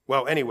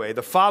 Well, anyway,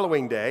 the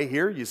following day,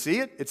 here, you see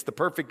it? It's the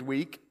perfect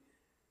week.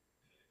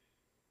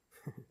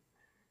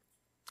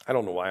 I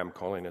don't know why I'm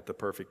calling it the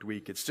perfect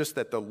week. It's just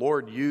that the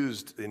Lord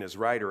used in his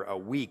writer a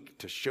week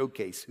to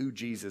showcase who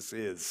Jesus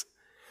is.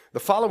 The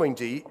following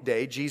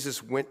day,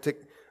 Jesus wanted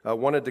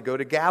to go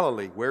to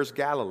Galilee. Where's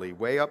Galilee?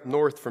 Way up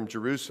north from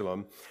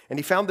Jerusalem. And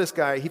he found this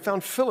guy, he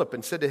found Philip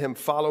and said to him,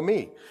 follow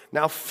me.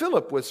 Now,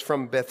 Philip was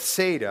from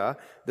Bethsaida,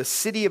 the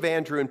city of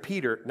Andrew and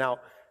Peter. Now,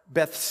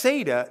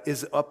 Bethsaida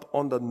is up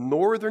on the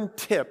northern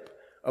tip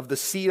of the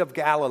Sea of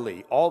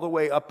Galilee, all the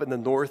way up in the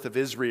north of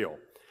Israel.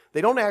 They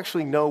don't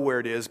actually know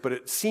where it is, but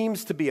it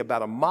seems to be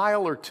about a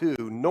mile or two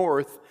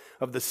north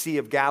of the Sea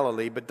of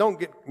Galilee. But don't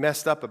get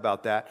messed up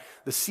about that.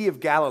 The Sea of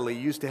Galilee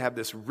used to have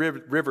this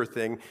river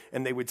thing,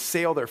 and they would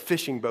sail their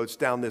fishing boats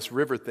down this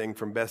river thing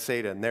from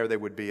Bethsaida, and there they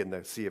would be in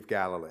the Sea of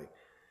Galilee.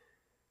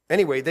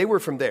 Anyway, they were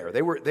from there.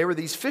 They were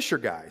these fisher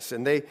guys,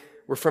 and they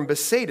were from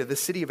Bethsaida, the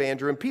city of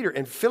Andrew and Peter.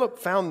 And Philip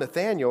found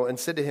Nathanael and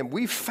said to him,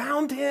 we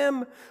found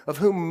him of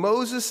whom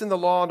Moses in the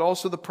law and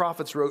also the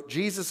prophets wrote,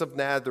 Jesus of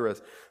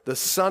Nazareth, the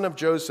son of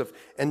Joseph.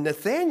 And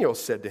Nathanael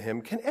said to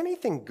him, can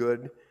anything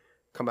good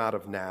come out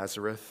of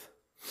Nazareth?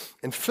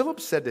 And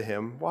Philip said to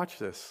him, watch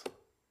this,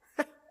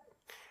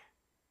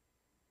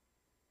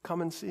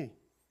 come and see.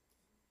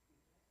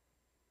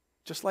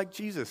 Just like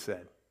Jesus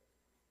said.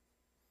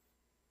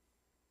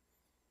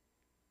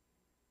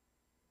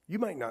 You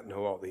might not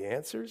know all the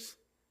answers,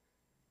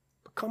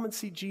 but come and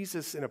see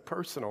Jesus in a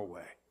personal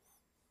way.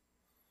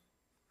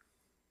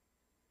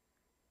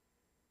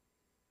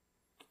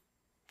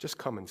 Just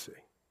come and see.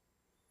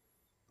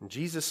 And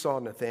Jesus saw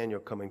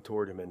Nathanael coming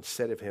toward him and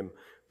said of him,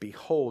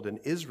 behold, an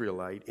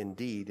Israelite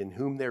indeed, in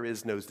whom there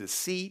is no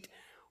deceit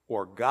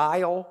or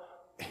guile.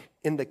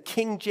 In the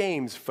King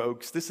James,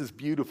 folks, this is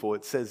beautiful.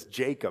 It says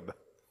Jacob.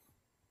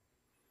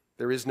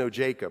 There is no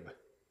Jacob.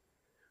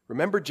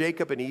 Remember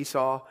Jacob and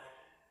Esau?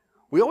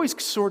 We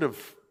always sort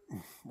of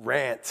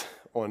rant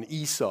on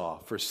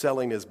Esau for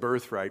selling his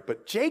birthright,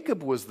 but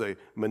Jacob was the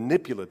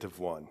manipulative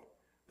one,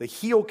 the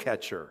heel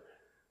catcher,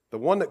 the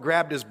one that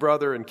grabbed his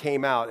brother and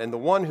came out, and the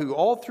one who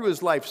all through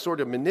his life sort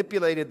of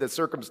manipulated the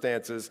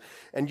circumstances.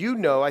 And you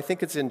know, I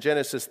think it's in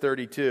Genesis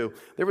 32,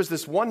 there was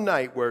this one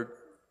night where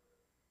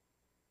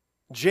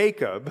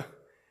Jacob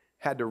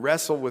had to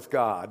wrestle with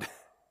God.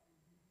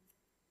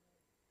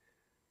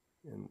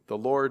 And the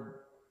Lord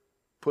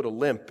put a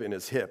limp in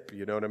his hip,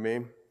 you know what I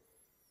mean?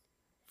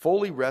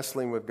 Fully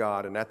wrestling with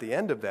God. And at the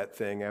end of that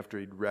thing, after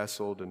he'd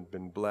wrestled and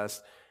been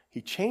blessed,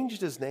 he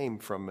changed his name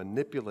from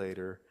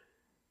manipulator,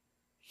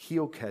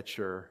 heel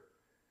catcher,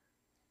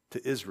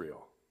 to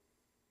Israel.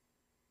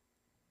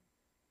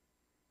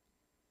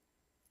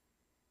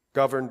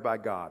 Governed by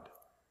God.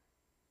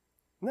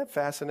 Isn't that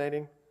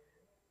fascinating?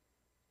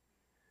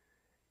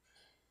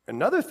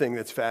 Another thing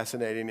that's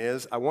fascinating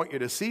is, I want you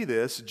to see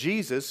this,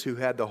 Jesus, who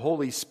had the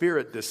Holy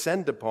Spirit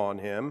descend upon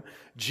him,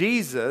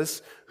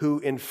 Jesus, who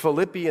in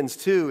Philippians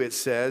 2, it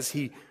says,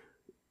 he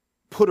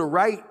put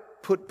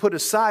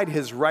aside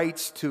his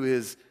rights to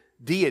his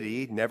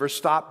deity, never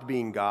stopped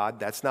being God,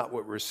 that's not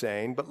what we're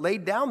saying, but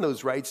laid down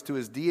those rights to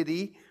his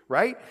deity,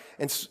 right?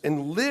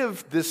 And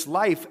lived this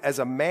life as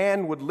a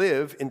man would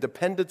live in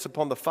dependence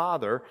upon the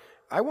Father.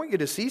 I want you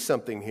to see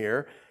something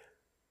here.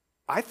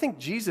 I think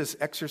Jesus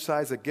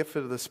exercised a gift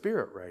of the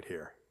Spirit right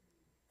here.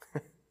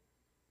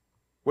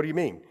 What do you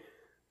mean?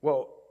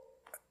 Well,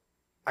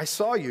 I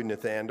saw you,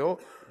 Nathanael.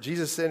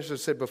 Jesus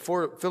said,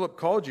 before Philip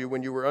called you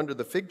when you were under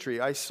the fig tree,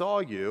 I saw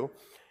you,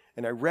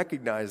 and I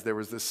recognized there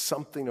was this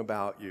something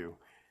about you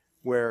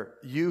where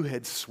you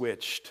had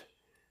switched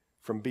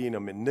from being a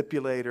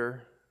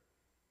manipulator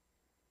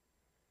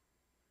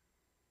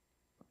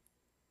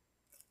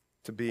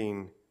to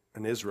being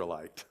an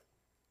Israelite,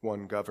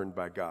 one governed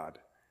by God.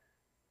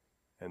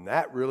 And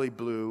that really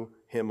blew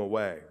him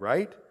away,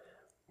 right?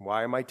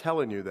 Why am I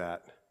telling you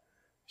that?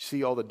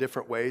 See all the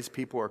different ways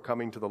people are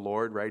coming to the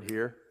Lord right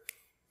here?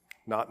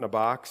 Not in a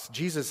box.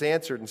 Jesus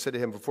answered and said to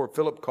him, before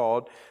Philip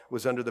called,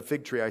 was under the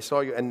fig tree, I saw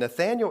you. And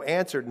Nathanael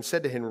answered and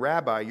said to him,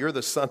 Rabbi, you're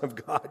the Son of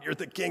God. You're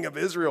the King of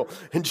Israel.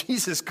 And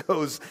Jesus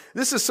goes,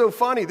 this is so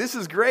funny. This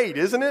is great,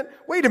 isn't it?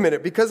 Wait a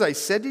minute. Because I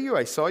said to you,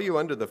 I saw you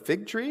under the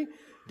fig tree.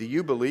 Do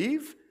you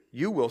believe?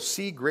 You will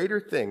see greater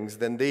things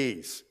than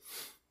these.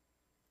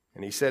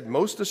 And he said,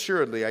 most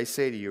assuredly, I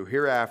say to you,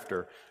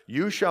 hereafter,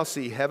 you shall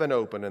see heaven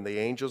open and the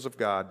angels of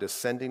God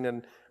ascending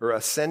and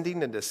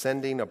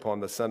descending upon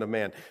the Son of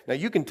Man. Now,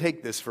 you can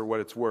take this for what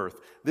it's worth.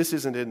 This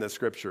isn't in the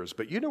scriptures,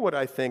 but you know what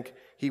I think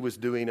he was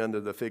doing under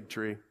the fig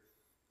tree?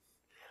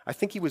 I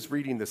think he was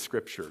reading the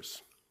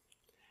scriptures.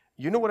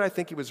 You know what I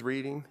think he was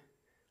reading?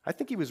 I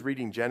think he was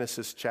reading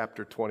Genesis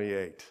chapter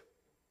 28.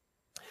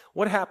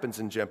 What happens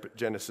in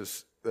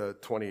Genesis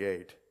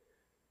 28?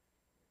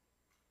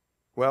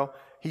 Well,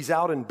 he's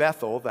out in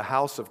Bethel, the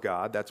house of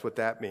God. That's what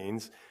that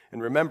means.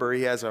 And remember,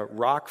 he has a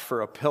rock for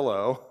a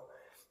pillow.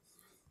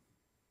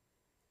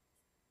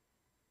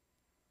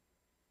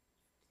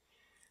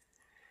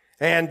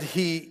 And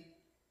he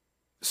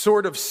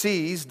sort of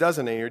sees,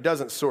 doesn't he? Or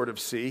doesn't sort of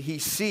see. He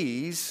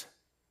sees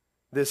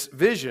this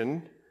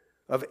vision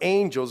of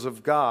angels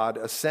of God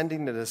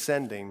ascending and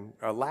ascending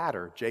a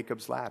ladder,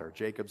 Jacob's ladder.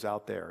 Jacob's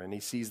out there, and he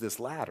sees this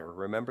ladder.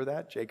 Remember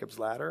that, Jacob's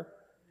ladder?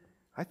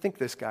 I think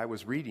this guy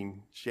was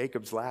reading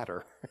Jacob's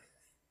ladder.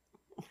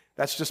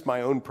 That's just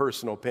my own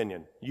personal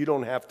opinion. You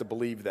don't have to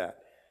believe that.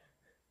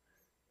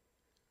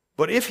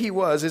 But if he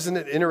was, isn't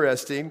it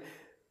interesting?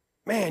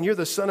 Man, you're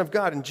the Son of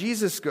God. And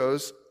Jesus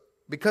goes,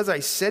 because I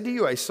said to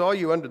you, I saw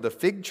you under the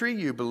fig tree,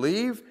 you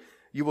believe,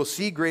 you will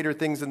see greater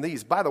things than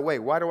these. By the way,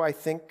 why do I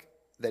think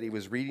that he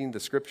was reading the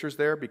scriptures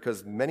there?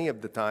 Because many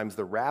of the times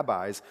the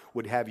rabbis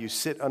would have you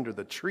sit under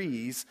the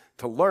trees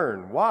to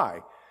learn.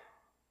 Why?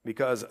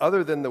 Because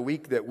other than the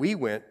week that we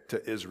went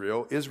to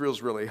Israel,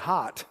 Israel's really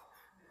hot.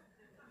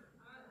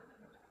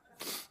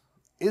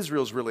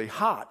 Israel's really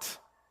hot.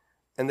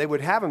 And they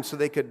would have him so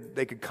they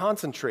could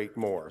concentrate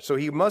more. So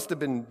he must have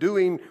been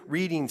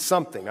reading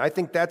something. I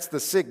think that's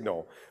the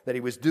signal that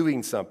he was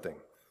doing something.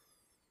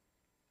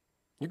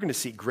 You're going to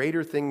see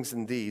greater things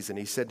than these. And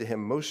he said to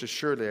him, most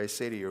assuredly I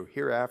say to you,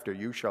 hereafter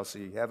you shall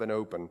see heaven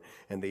open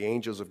and the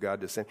angels of God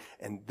descend.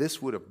 And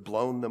this would have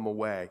blown them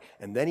away.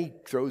 And then he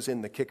throws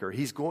in the kicker.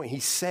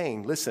 He's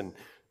saying, listen,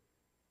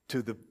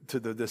 to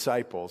the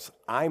disciples,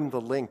 I'm the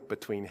link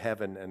between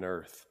heaven and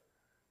earth.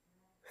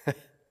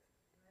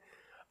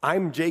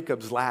 I'm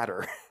Jacob's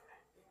ladder.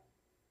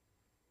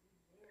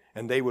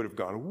 And they would have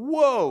gone,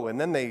 whoa!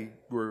 And then they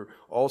were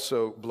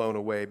also blown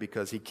away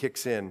because he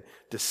kicks in,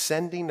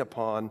 descending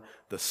upon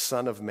the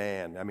Son of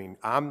Man. I mean,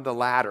 I'm the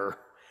ladder.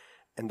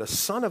 And the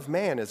Son of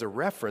Man is a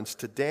reference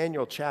to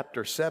Daniel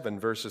chapter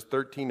 7, verses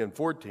 13 and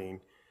 14,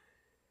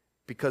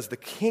 because the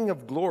King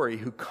of glory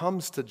who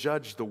comes to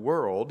judge the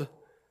world,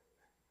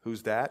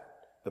 who's that?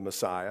 The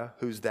Messiah.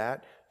 Who's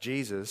that?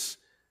 Jesus,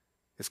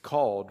 is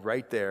called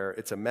right there.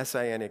 It's a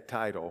messianic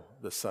title,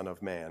 the Son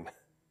of Man.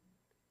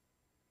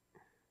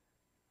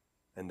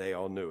 And they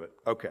all knew it.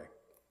 Okay.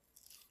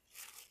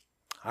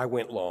 I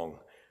went long.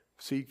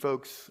 See,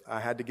 folks, I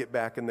had to get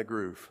back in the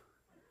groove.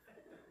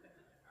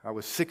 I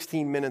was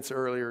 16 minutes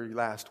earlier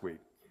last week.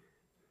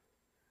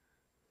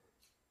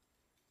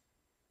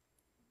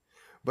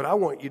 But I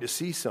want you to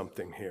see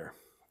something here.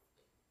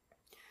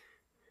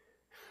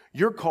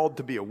 You're called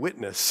to be a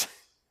witness,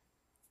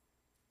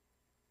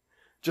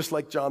 just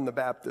like John the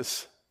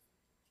Baptist.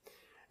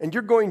 And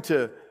you're going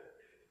to,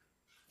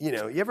 you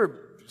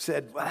ever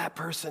said, well, that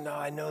person,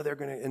 I know they're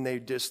going to, and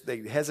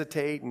they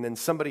hesitate, and then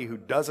somebody who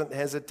doesn't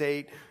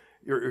hesitate,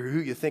 or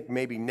who you think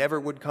maybe never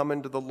would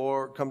come to the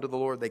Lord,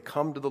 they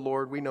come to the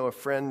Lord. We know a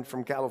friend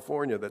from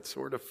California that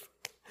sort of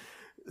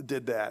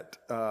did that.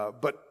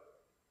 But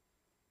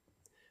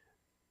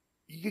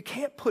you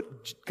can't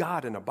put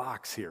God in a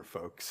box here,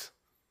 folks.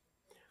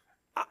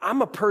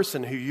 I'm a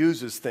person who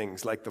uses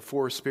things like the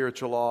 4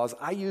 spiritual laws.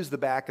 I use the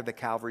back of the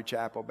Calvary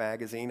Chapel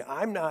magazine.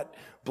 I'm not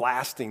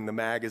blasting the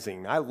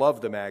magazine. I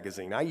love the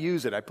magazine. I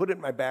use it. I put it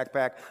in my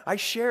backpack. I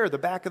share the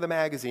back of the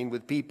magazine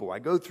with people. I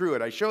go through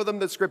it. I show them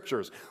the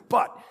scriptures.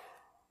 But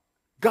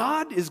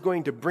God is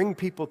going to bring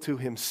people to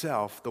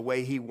himself the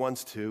way he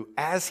wants to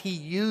as he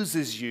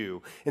uses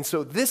you. And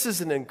so this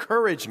is an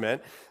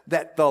encouragement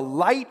that the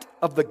light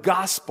of the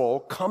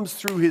gospel comes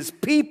through his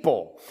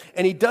people.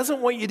 And he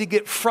doesn't want you to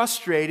get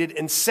frustrated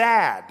and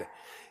sad.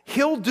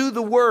 He'll do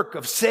the work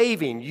of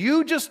saving.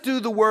 You just do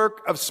the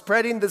work of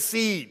spreading the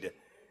seed.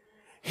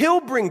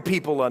 He'll bring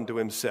people unto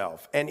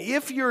himself. And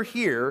if you're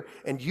here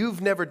and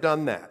you've never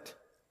done that,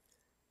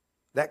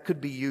 that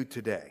could be you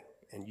today.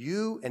 And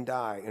you and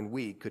I and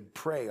we could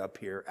pray up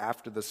here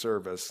after the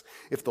service.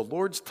 If the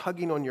Lord's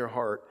tugging on your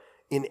heart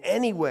in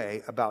any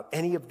way about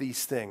any of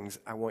these things,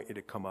 I want you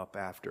to come up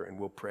after and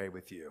we'll pray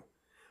with you.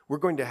 We're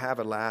going to have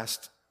a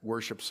last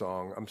worship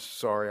song. I'm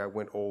sorry I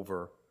went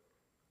over.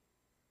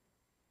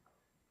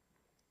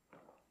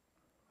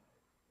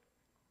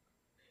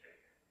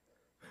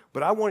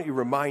 But I want to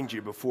remind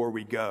you before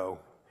we go,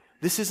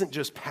 this isn't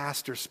just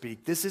pastor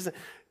speak.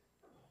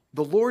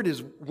 The Lord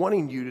is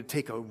wanting you to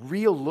take a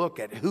real look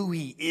at who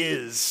he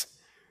is.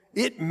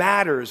 It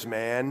matters,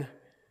 man.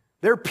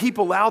 There are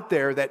people out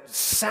there that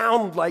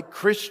sound like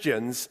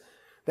Christians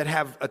that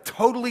have a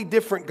totally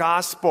different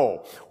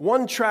gospel.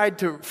 One tried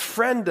to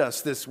friend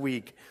us this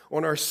week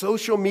on our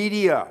social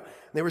media.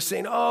 They were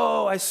saying,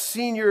 oh, I've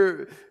seen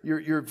your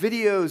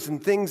videos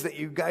and things that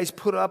you guys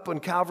put up on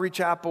Calvary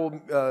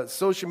Chapel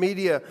social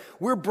media.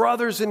 We're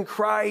brothers in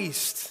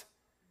Christ.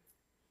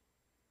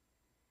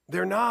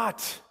 They're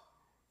not.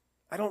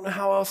 I don't know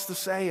how else to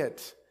say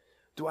it.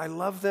 Do I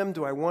love them?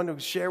 Do I want to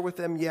share with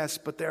them? Yes,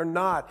 but they're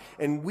not.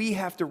 And we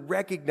have to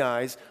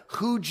recognize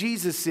who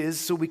Jesus is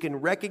so we can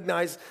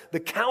recognize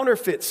the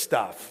counterfeit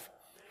stuff.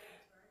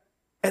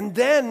 And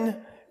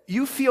then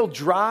you feel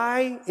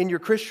dry in your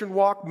Christian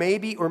walk,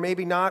 maybe or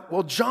maybe not.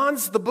 Well,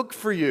 John's the book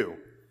for you.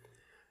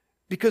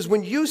 Because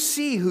when you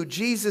see who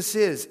Jesus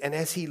is, and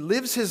as he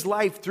lives his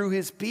life through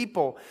his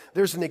people,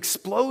 there's an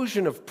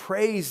explosion of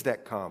praise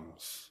that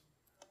comes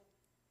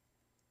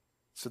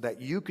so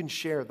that you can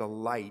share the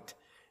light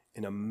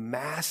in a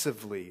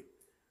massively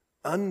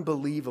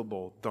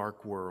unbelievable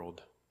dark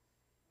world.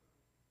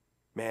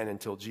 Man,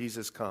 until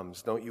Jesus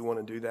comes, don't you want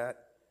to do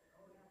that?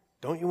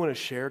 Don't you want to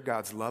share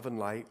God's love and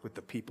light with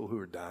the people who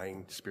are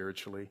dying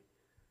spiritually?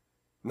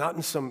 Not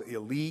in some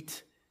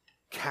elite,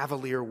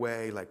 cavalier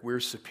way like we're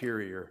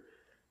superior,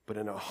 but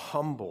in a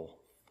humble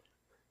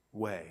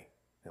way.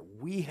 That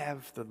we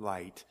have the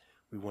light,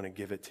 we want to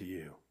give it to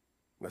you.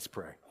 Let's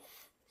pray.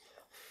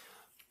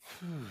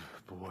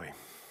 Boy.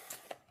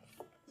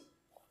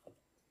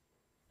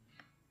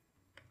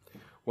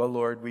 Well,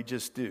 Lord, we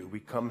just do.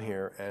 We come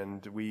here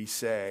and we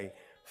say,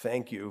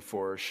 thank you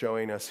for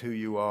showing us who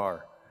you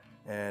are.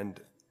 And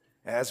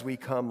as we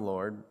come,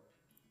 Lord,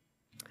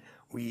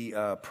 we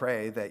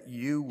pray that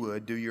you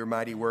would do your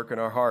mighty work in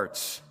our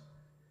hearts.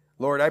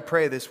 Lord, I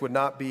pray this would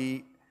not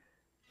be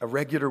a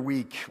regular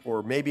week,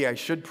 or maybe I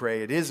should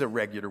pray it is a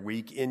regular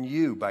week in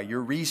you by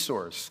your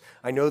resource.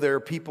 I know there are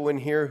people in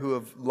here who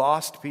have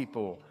lost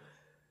people.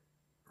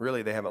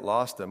 Really, they haven't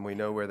lost them. We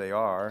know where they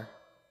are.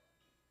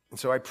 And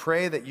so I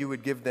pray that you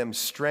would give them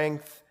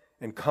strength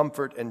and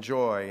comfort and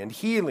joy and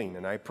healing.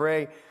 And I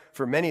pray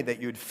for many that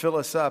you would fill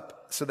us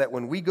up so that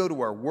when we go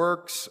to our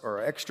works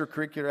or our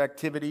extracurricular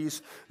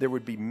activities, there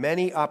would be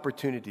many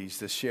opportunities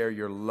to share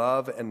your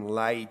love and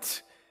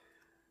light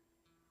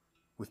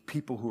with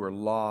people who are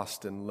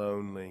lost and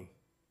lonely.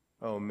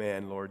 Oh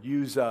man, Lord,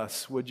 use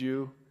us, would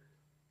you?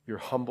 Your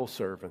humble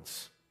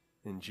servants.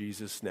 In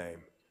Jesus'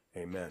 name,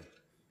 amen.